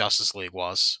Snyder's Justice League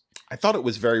was. I thought it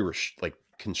was very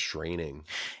constraining.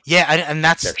 Yeah, and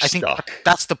that's They're I think stuck.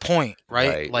 that's the point, right?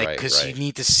 Right, Like, right, because you right.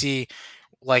 need to see,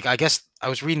 like, I guess I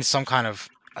was reading some kind of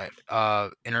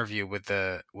interview with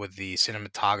the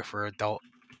cinematographer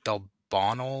Del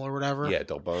Bono or whatever. Yeah,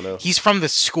 Del Bono. He's from the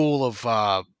school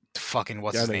of fucking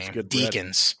what's Yeah, his makes name? good bread.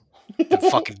 Deakins. The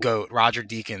fucking goat. Roger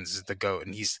Deakins is the goat,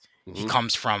 and he Mhm.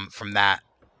 comes from that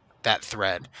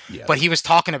thread. Yeah. But he was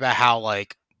talking about how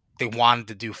like they wanted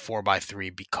to do 4:3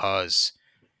 because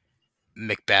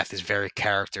Macbeth is very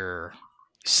character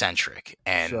centric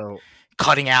and So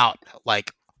cutting out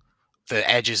like the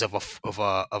edges of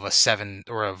a 7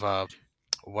 or of a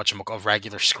a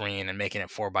regular screen and making it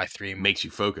 4:3 makes you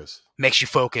focus. makes you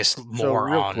focus more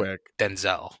real on quick.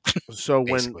 Denzel. So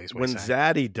Basically is what when he's saying.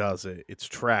 Zaddy does it, it's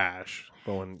trash.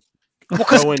 But when Well,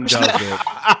 'cause- Cohen does it,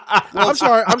 I'm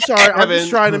sorry. I'm Evan, just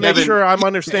trying to make Evan, sure I'm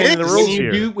understanding the rules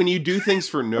here. When you do things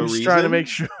for no I'm just reason, trying to make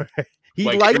sure. He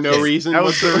Like, liked for no it. reason That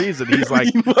was the whatsoever. reason. He's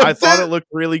like, He I thought liked it it. looked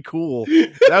really cool.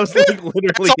 That was like That's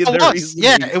literally all it the was. reason.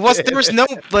 Yeah, he it was. did There was no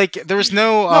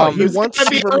No, he it's wants gotta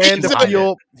be Superman to amazing.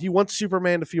 feel. He wants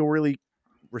Superman to feel really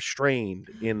restrained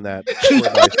in that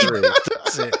 4:3.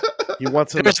 That's it. He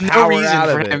wants him There's to no power reason out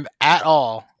of for it. him at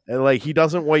all. And like he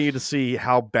doesn't want you to see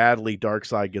how badly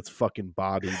Darkseid gets fucking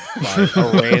bodied by a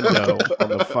rando on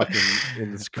the fucking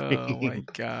in the screen.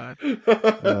 god.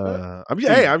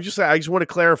 Hey, I'm just saying. I just want to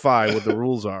clarify what the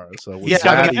rules are. So when Yeah,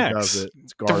 I Zaddy mean, does it,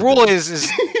 it's The garbage. rule is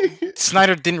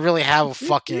Snyder didn't really have a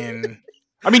fucking.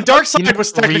 I mean, Darkseid You know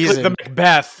was the technically reason. the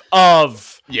Macbeth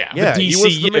of yeah, yeah, he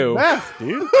was the DCU. Macbeth,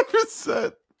 dude.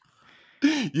 100%.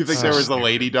 You think there was a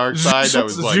lady dark side Zeus that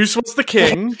was, was like, Zeus was the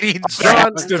king.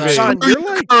 John, to be. John, "Bring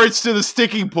you're like courage to the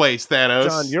sticking place, Thanos."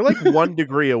 John, you're like 1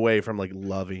 degree away from like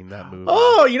loving that movie.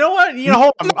 Oh, you know what? You know,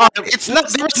 hold on. It's not.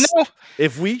 There was no.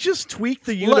 If we just tweak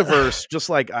the universe just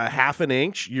like a half an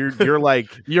inch, you're like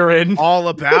You're in. all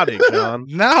about it, John.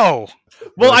 No.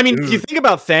 Well, Like, I mean, if you dude. think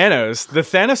about Thanos, the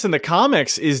Thanos in the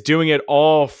comics is doing it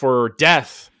all for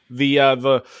death.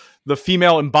 The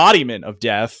female embodiment of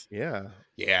death. Yeah,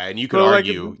 Yeah, and you could So, like,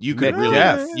 argue, you could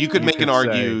Macbeth, really, you could you make could an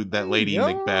argue say, that Lady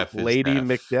yeah, Macbeth is Lady deaf.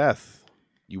 Macbeth.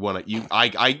 You want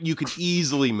to, you could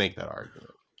easily make that argument.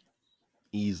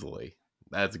 Easily,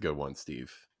 that's a good one,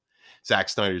 Steve. Zack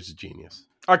Snyder's a genius.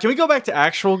 All right, can we go back to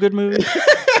actual good movies?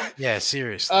 Yeah,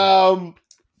 seriously.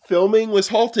 Filming was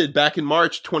halted back in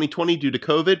March 2020 due to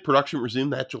COVID. Production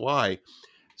resumed that July.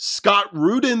 Scott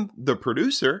Rudin, the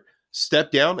producer,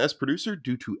 stepped down as producer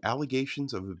due to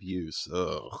allegations of abuse.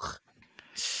 Ugh.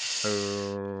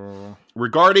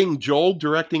 Regarding Joel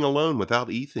directing alone without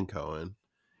Ethan Cohen,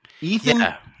 Ethan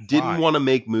Yeah, didn't why? want to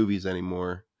make movies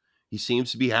anymore. He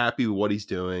seems to be happy with what he's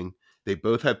doing. They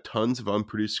both have tons of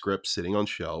unproduced scripts sitting on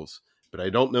shelves, but I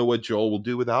don't know what Joel will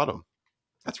do without him.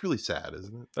 That's really sad,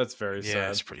 isn't it? That's very yeah,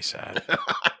 sad. it's pretty sad.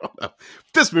 I don't know.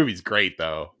 This movie's great,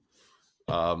 though.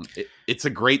 It's a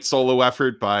great solo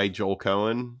effort by Joel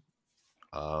Cohen.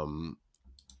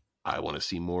 I want to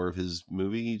see more of his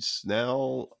movies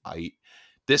now.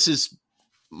 This is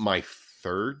my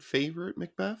third favorite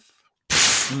Macbeth.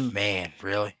 Man,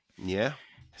 really? Yeah,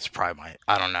 It's probably my.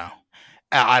 I don't know.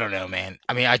 I don't know, man.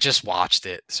 I mean, I just watched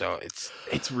it, so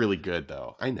it's really good,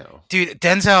 though. I know. dude.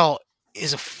 Denzel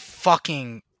is a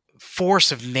fucking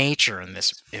force of nature in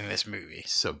this movie.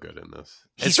 He's so good in this.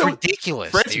 He's And so,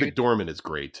 ridiculous, Frances dude. McDormand is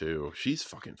great too. She's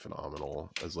fucking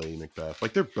phenomenal as Lady Macbeth.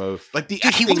 Like they're both like the Dude,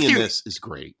 he acting went in through- this is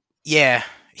great. Yeah,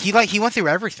 he went through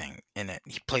everything in it.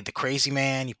 He played the crazy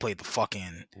man. He played the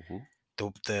fucking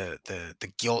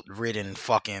the guilt ridden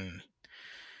fucking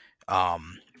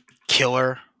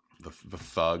killer. The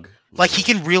thug. Like he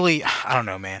can really. I don't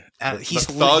know, man. He's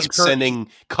the thug he's sending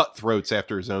cutthroats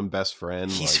after his own best friend.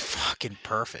 He's like, fucking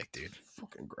perfect, dude.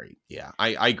 fucking great. Yeah,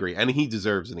 I agree, and he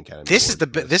deserves an Academy. This is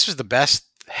Award for this was the best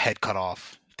head cut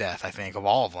off death I think of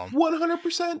all of them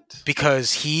 100%.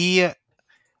 because he.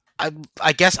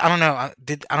 I guess I don't know.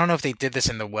 I don't know if they did this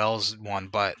in the Wells one,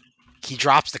 but he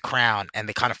drops the crown and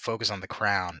they kind of focus on the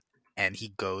crown and he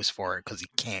goes for it because he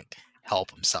can't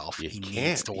help himself. You he can't.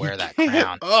 needs to You wear that can't.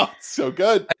 crown. Oh, it's so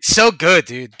good. It's so good,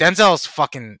 dude. Denzel's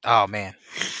fucking. Oh man,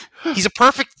 he's a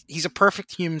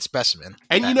perfect human specimen.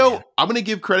 And that you know, man. I'm gonna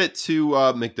give credit to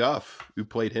Macduff, who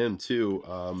played him too.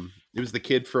 It was the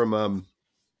kid from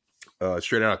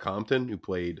Straight Outta Compton who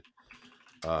played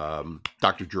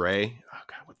Dr. Dre. Oh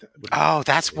God, what the Oh,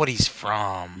 that's what he's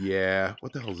from. Yeah,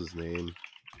 what the hell's his name?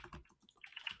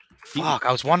 Fuck,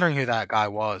 I was wondering who that guy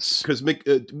was. Because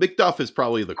Macduff is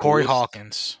probably the Corey coolest,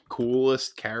 Hawkins.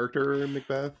 coolest character in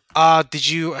Macbeth. Did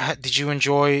you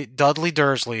enjoy Dudley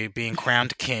Dursley being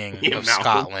crowned king Yeah, of Malcolm.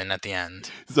 Scotland at the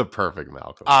end? It's a perfect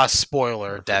Malcolm.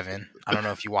 Spoiler, Devin. I don't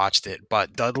know if you watched it,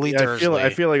 but Dudley Yeah, Dursley. I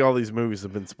feel like all these movies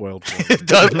have been spoiled for me.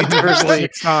 Dudley Dursley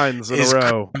 6 times in is a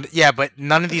row. Yeah, but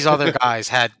none of these other guys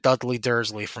had Dudley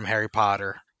Dursley from Harry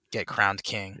Potter get crowned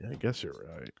king. Yeah, I guess you're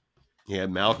right. Yeah,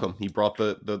 Malcolm. He brought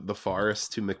the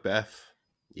forest to Macbeth.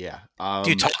 Yeah.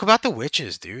 Dude, talk about the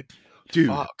witches, dude. Dude,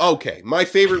 Fuck. okay. My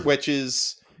favorite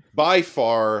witches by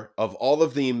far of all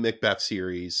of the Macbeth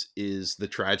series is the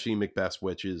Tragedy of Macbeth's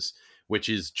Witches, which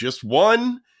is just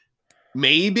 1,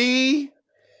 maybe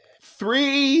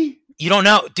 3. You don't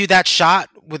know, dude. That shot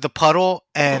with the puddle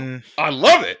and I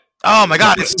love it. oh my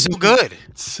god, it's so good.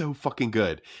 It's so fucking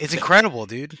good. It's incredible,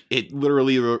 dude. It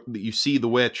literally, you see the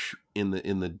witch in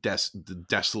the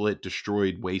desolate,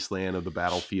 destroyed wasteland of the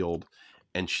battlefield,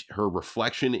 and her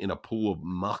reflection in a pool of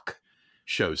muck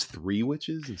shows 3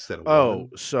 witches instead of Oh, 1.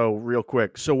 so real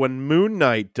quick. So when Moon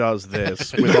Knight does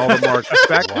this with all the Mark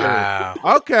Spector, Wow.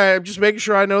 okay, I'm just making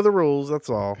sure I know the rules. That's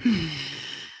all.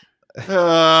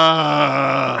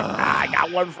 I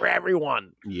got one for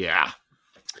everyone. Yeah.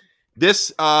 This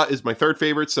is my 3rd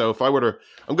favorite. So if I were to,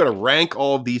 I'm going to rank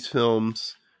all of these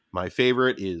films. My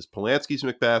favorite is Polanski's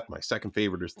Macbeth. My 2nd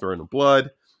favorite is Throne of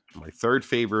Blood. My 3rd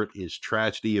favorite is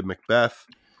Tragedy of Macbeth.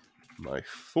 My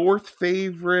 4th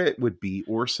favorite would be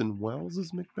Orson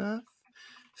Welles' Macbeth.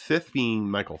 5th being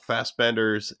Michael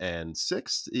Fassbender's, and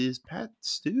 6th is Pat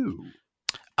Stew.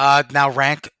 Now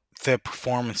rank the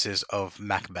performances of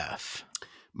Macbeth.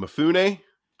 Mifune,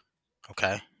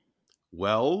 Okay.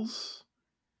 Wells,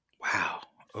 Wow.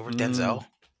 Over Denzel.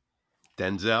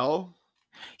 Denzel.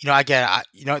 You know, I get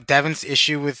it. Devin's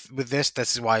issue with this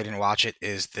is why I didn't watch it,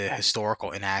 is the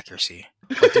historical inaccuracy.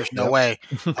 Like, there's no way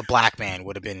a black man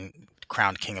would have been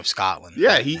crowned king of Scotland.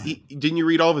 Yeah, he didn't you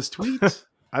read all of his tweets?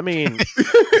 I mean,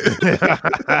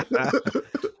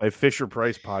 my Fisher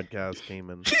Price podcast came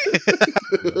in.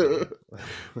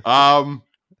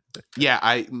 Yeah,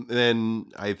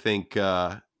 I think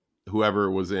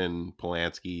whoever was in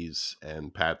Polanski's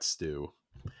and Pat Stew,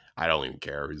 I don't even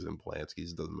care who's in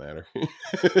Polanski's. It doesn't matter.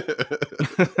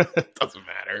 It doesn't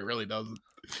matter. It really doesn't.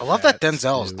 I love that That's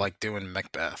Denzel's dude. like doing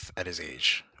Macbeth at his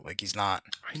age. Like, he's not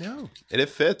I know, and it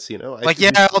fits. You know, like,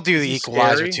 yeah, I'll do is the he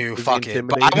Equalizer scary? too. Is he Fuck it.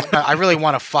 But intimidating? I really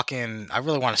want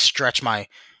to stretch my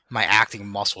acting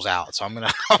muscles out. So I'm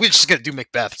just gonna do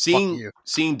Macbeth. Fuck you.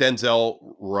 Seeing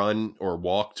Denzel run or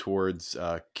walk towards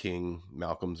King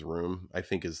Malcolm's room, I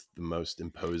think is the most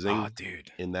imposing Oh,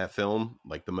 dude. in that film.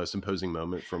 Like the most imposing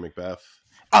moment for Macbeth.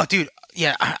 Oh, dude.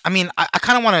 Yeah. I mean, I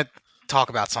kind of want to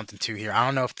talk about something too here. I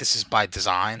don't know if this is by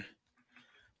design,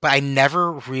 but I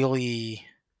never really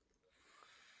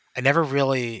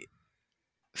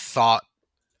thought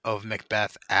of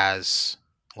Macbeth as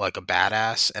like a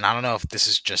badass. And I don't know if this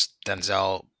is just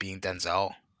Denzel being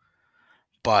Denzel,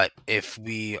 but if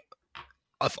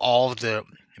all of the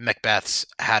Macbeths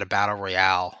had a battle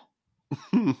royale,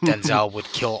 Denzel would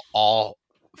kill all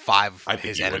 5 I of think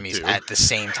his he would, enemies too. at the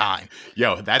same time.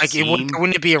 Yo, that Like, scene it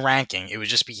wouldn't be a ranking. It would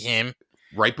just be him.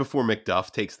 right before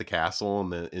Macduff takes the castle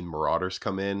and Marauders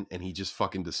come in, and he just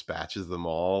fucking dispatches them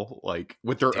all like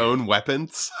with their Dude. own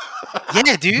weapons.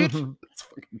 Yeah, dude. It's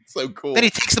fucking so cool. Then he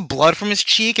takes the blood from his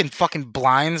cheek and fucking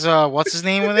blinds what's his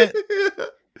name with it.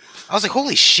 I was like,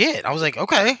 holy shit. I was like,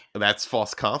 okay. That's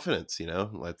false confidence, you know.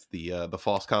 That's the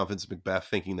false confidence of Macbeth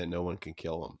thinking that no one can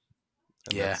kill him.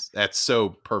 And Yeah. that's so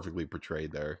perfectly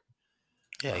portrayed there.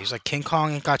 Yeah, he was like, King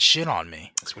Kong ain't got shit on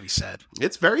me. That's what he said.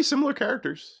 It's very similar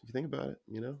characters. If you think about it,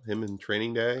 you know, him in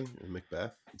Training Day and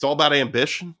Macbeth. It's all about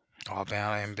ambition, All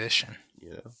about ambition.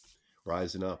 you know,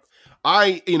 rising up.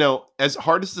 As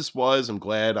hard as this was, I'm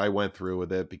glad I went through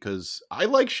with it because I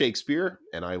like Shakespeare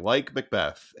and I like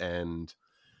Macbeth, and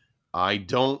I'm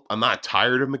not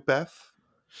tired of Macbeth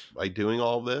by doing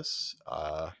all of this.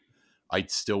 I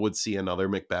still would see another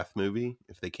Macbeth movie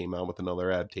if they came out with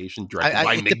another adaptation directed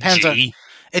by it McGee.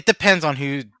 depends on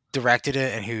who directed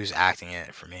it and who's acting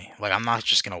it for me. Like, I'm not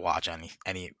just gonna watch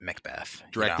any Macbeth.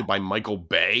 Directed by Michael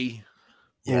Bay.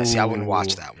 Yeah, see, I wouldn't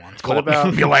watch Ooh. that one. What about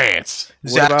ambulance?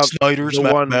 what Zack about Snyder's the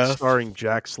one Macbeth? starring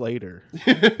Jack Slater?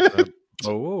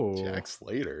 Oh, Jack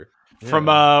Slater. from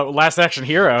Last Action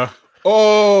Hero.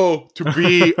 Oh, to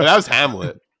be that was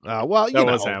Hamlet. Well, you That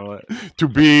know, was Hamlet. To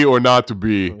be or not to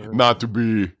be, not to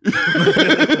be.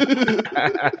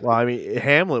 well, I mean,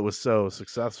 Hamlet was so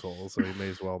successful, so he may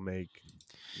as well make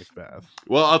Macbeth.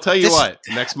 Well, I'll tell you This- what.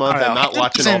 Next month, I don't I'm know. not Hamlet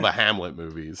watching all doesn't- the Hamlet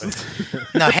movies.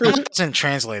 No, Hamlet doesn't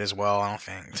translate as well, I don't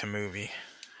think, to movie.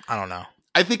 I don't know.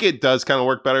 I think it does kind of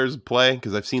work better as a play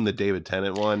because I've seen the David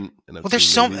Tennant one. And I've Well, there's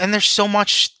seen movies.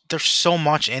 there's so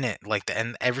much in it, like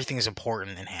and everything is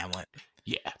important in Hamlet.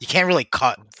 Yeah. You can't really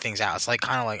cut things out. It's like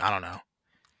kind of like I don't know.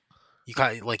 You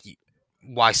got like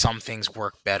why some things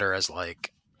work better as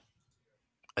like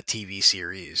a TV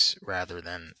series rather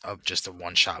than just a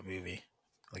one-shot movie.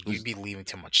 Like you'd be leaving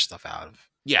too much stuff out of.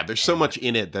 Yeah, there's so much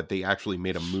in it that they actually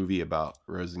made a movie about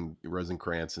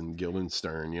Rosencrantz and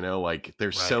Guildenstern. You know, like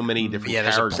there's so Right. many different Yeah,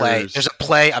 there's characters. a play. There's a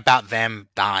play about them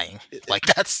dying. Like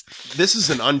that's This is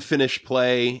an unfinished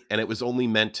play, and it was only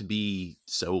meant to be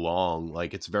so long.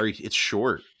 Like it's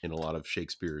short in a lot of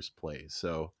Shakespeare's plays.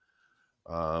 So,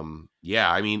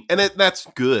 yeah, I mean, and that's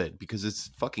good because it's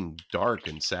fucking dark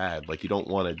and sad. Like you don't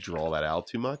want to draw that out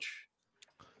too much.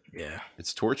 yeah.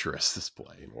 It's torturous, this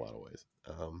play, in a lot of ways.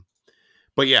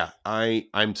 But yeah,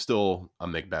 I'm still a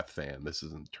Macbeth fan. This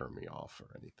doesn't turn me off or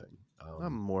anything.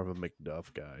 I'm more of a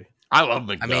Macduff guy. I love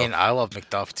Macduff. I mean, I love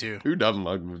Macduff too. Who doesn't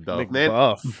love Macduff, man?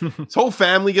 Macduff. His whole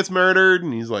family gets murdered,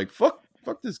 and he's like, "Fuck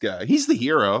this guy." He's the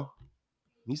hero.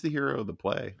 He's the hero of the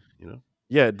play. You know,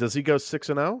 Yeah, does he go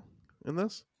 6-0 in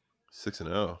this?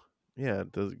 6-0. Yeah,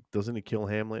 doesn't he kill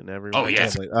Hamlet and everyone? Oh, yeah.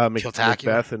 Kill Tacular.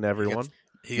 Macbeth and everyone.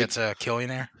 He gets a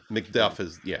Killionaire. Macduff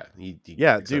is he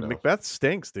Yeah, 6-0. dude, Macbeth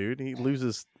stinks, dude. He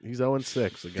loses. He's 0-6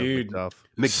 against Dude.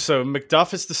 Macduff. So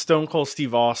Macduff is the Stone Cold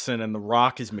Steve Austin, and The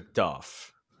Rock is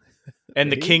Macduff,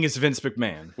 and the King is Vince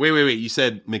McMahon. Wait. You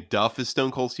said Macduff is Stone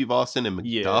Cold Steve Austin, and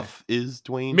Yeah. Macduff is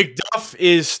Dwayne Macduff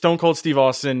is Stone Cold Steve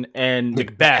Austin, and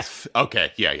Macbeth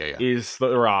Okay, yeah. is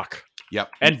The Rock, Yep.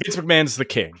 and Vince McMahon's the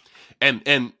King. And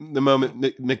the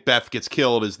moment Macbeth gets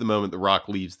killed is the moment The Rock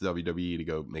leaves WWE to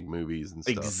go make movies and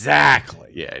stuff.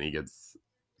 Exactly. Yeah, and he gets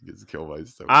killed by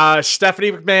Stone.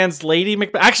 Stephanie McMahon's Lady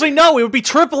Macbeth. Actually, no, it would be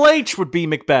Triple H would be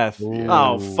Macbeth.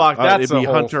 Oh fuck, that's it'd be a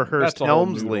whole, Hunter Hearst that's a whole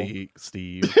Helmsley,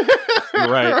 Steve, You're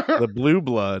right. the blue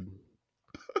blood.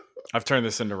 I've turned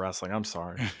this into wrestling. I'm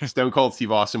sorry. Stone Cold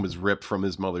Steve Austin was ripped from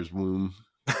his mother's womb.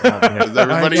 Oh, man. As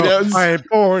everybody knows. I ain't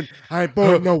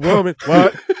born no woman.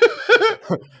 What?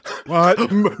 What?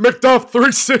 Macduff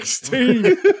 316.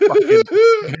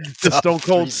 The Stone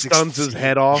Cold stuns his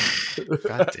head off.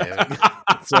 God damn it.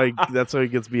 That's how he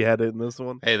gets beheaded in this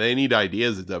one. Hey, they need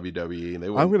ideas at WWE. And they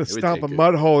I'm gonna they would stomp a take it.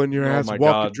 mud hole in your Oh ass. my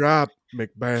Walk God. a drop,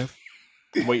 Macbeth.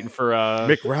 Waiting for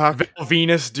Mick Rock.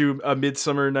 Venus do a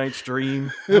Midsummer Night's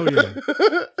Dream. Oh, yeah.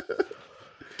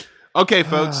 Okay,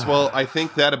 folks. Well, I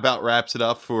think that about wraps it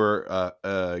up for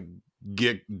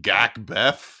Gak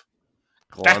Beth.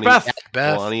 Macbeth.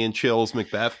 Beth. Kalani and Chills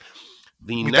Macbeth.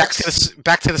 The Back next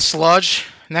to the sludge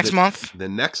next month. the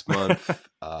next month,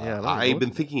 I don't know I've what been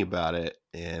to- thinking about it,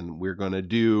 and we're gonna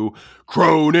do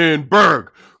Cronenberg.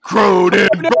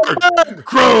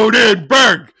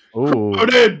 Cronenberg. Ooh.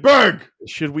 Cronenberg.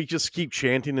 Should we just keep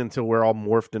chanting until we're all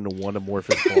morphed into one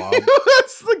amorphous blob?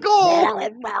 That's the goal.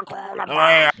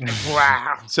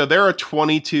 So there are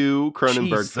 22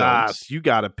 Cronenberg films. Jesus, you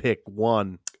got to pick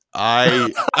one.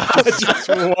 Just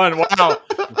one. Wow.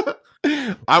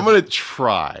 I'm gonna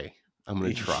try.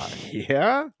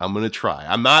 Yeah. I'm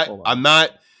Hold on.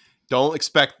 not. Don't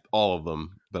expect all of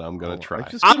them, but I'm gonna Oh, try.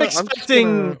 I'm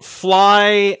expecting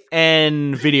Fly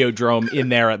and Videodrome in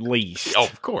there at least. Oh,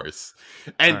 of course,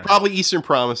 and Right. probably Eastern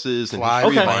Promises and Fly,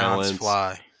 History of Okay. Violence.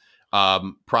 Fly.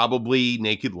 Probably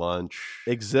Naked Lunch.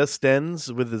 Existence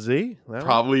with a Z. That one?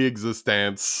 Probably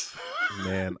Existence.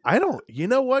 Man, I don't. You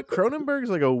know what? Cronenberg's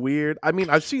like a weird. I mean,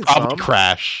 I've seen Probably some.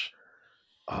 Crash.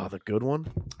 Oh, the good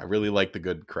one. I really like the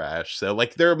good Crash. So,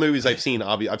 like, there are movies I've seen.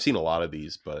 I've seen a lot of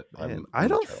these, but Man, I'm I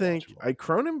don't gonna try to think watch them all.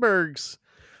 Cronenberg's.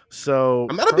 So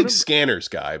I'm not a big Cronen- Scanners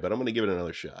guy, but I'm going to give it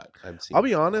another shot. I'll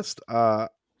be honest.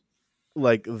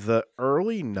 Like the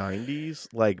early '90s,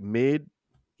 like mid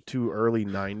to early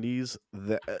 '90s,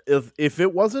 if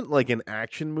it wasn't like an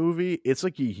action movie, it's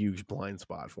like a huge blind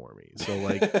spot for me. So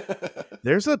like,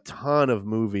 there's a ton of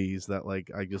movies that like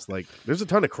I just like. There's a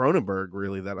ton of Cronenberg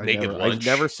really that Naked I've Lunch.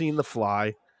 never seen The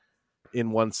Fly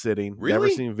in one sitting. Never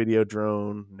Really? seen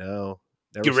Videodrome. No.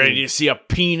 Never Get ready seen- to see a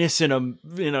penis in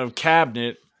a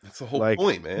cabinet. That's the whole Like-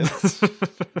 point, man.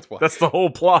 That's the whole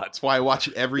plot. That's why I watch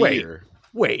it every Wait. year.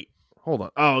 Wait. Hold on.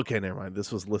 Oh, okay, never mind.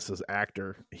 This was Lissa's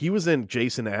actor. He was in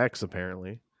Jason X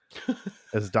apparently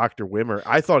as Dr. Wimmer.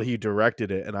 I thought he directed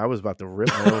it, and I was about to rip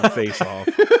my own face off.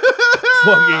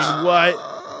 Fucking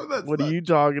what? What are you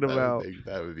talking about?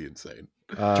 That would be insane.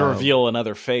 To reveal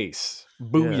another face.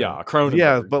 Booyah, Cronenberg.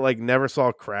 Yeah, but like never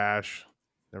saw Crash,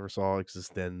 never saw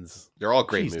Existenz. They're all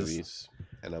great Jesus. movies,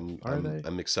 and Are they?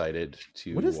 I'm excited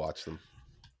to What is- watch them.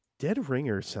 Dead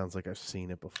Ringers sounds like I've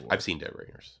seen it before. I've seen Dead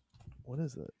Ringers. What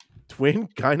is it? Twin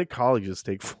gynecologists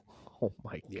take. Oh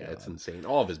my god! Yeah, it's insane.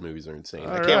 All of his movies are insane.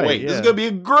 I All can't right, wait. This is yeah.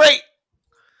 gonna be great.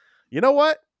 You know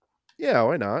what? Yeah,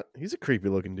 why not? He's a creepy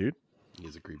looking dude.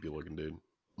 He's a creepy looking dude.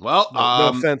 Well, No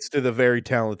offense to the very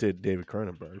talented David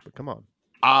Cronenberg, but come on.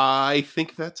 I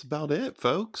think that's about it,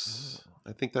 folks.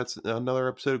 I think that's another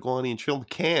episode of Galani and Chill in the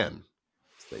can,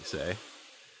 as they say.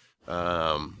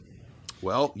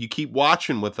 Well, you keep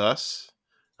watching with us.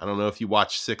 I don't know if you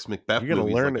watch 6 Macbeth You're gonna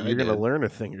movies learn. like I You're gonna did. learn a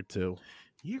thing or two.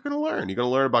 You're gonna learn. You're gonna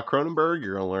learn about Cronenberg.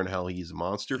 You're gonna learn how he's a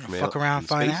monster from Fuck around, and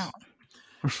find space.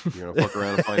 out. You're gonna fuck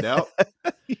around and find out.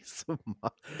 He's a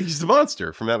He's the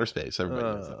monster from outer space. Everybody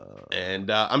knows that.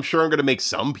 And I'm sure I'm going to make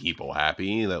some people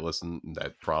happy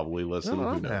that probably listen. No, Who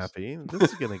I'm knows? happy.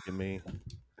 This is gonna give me.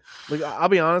 Like, I'll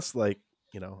be honest. Like,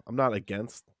 I'm not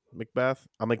against Macbeth.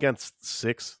 I'm against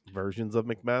 6 versions of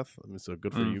Macbeth. I mean, so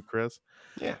good for you, Chris.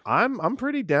 Yeah. I'm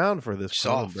pretty down for this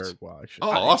Soft. Cronenberg watch. Oh,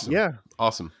 awesome. Yeah,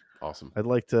 Awesome. I'd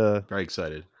like to. Very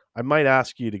excited. I might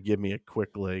ask you to give me a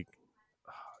quick like.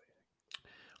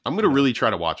 I'm going to really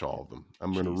try to watch all of them.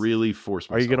 I'm going to Jeez. really force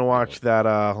myself. Are you gonna to watch it. that?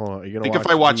 Hold on. Are you I gonna? think watch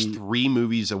if I watch the- 3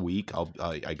 movies a week,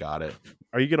 I got it.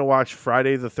 Are you gonna watch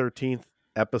Friday the 13th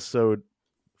episode,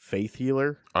 Faith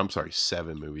Healer? I'm sorry,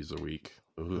 7 movies a week.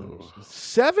 Ooh.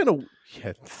 7 a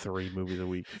yeah, 3 movies a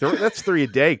week. That's 3 a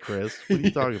day, Chris. What are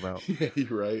you talking about? Yeah,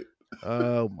 you're right.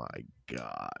 Oh my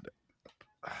god.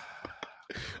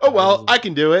 Oh, well, I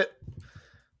can do it.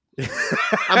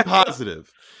 I'm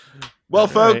positive. Well, All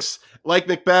right. folks, like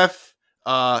Macbeth,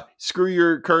 screw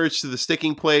your courage to the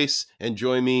sticking place and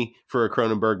join me for a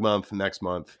Cronenberg month next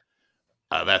month.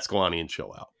 That's Galani and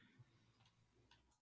Chill Out.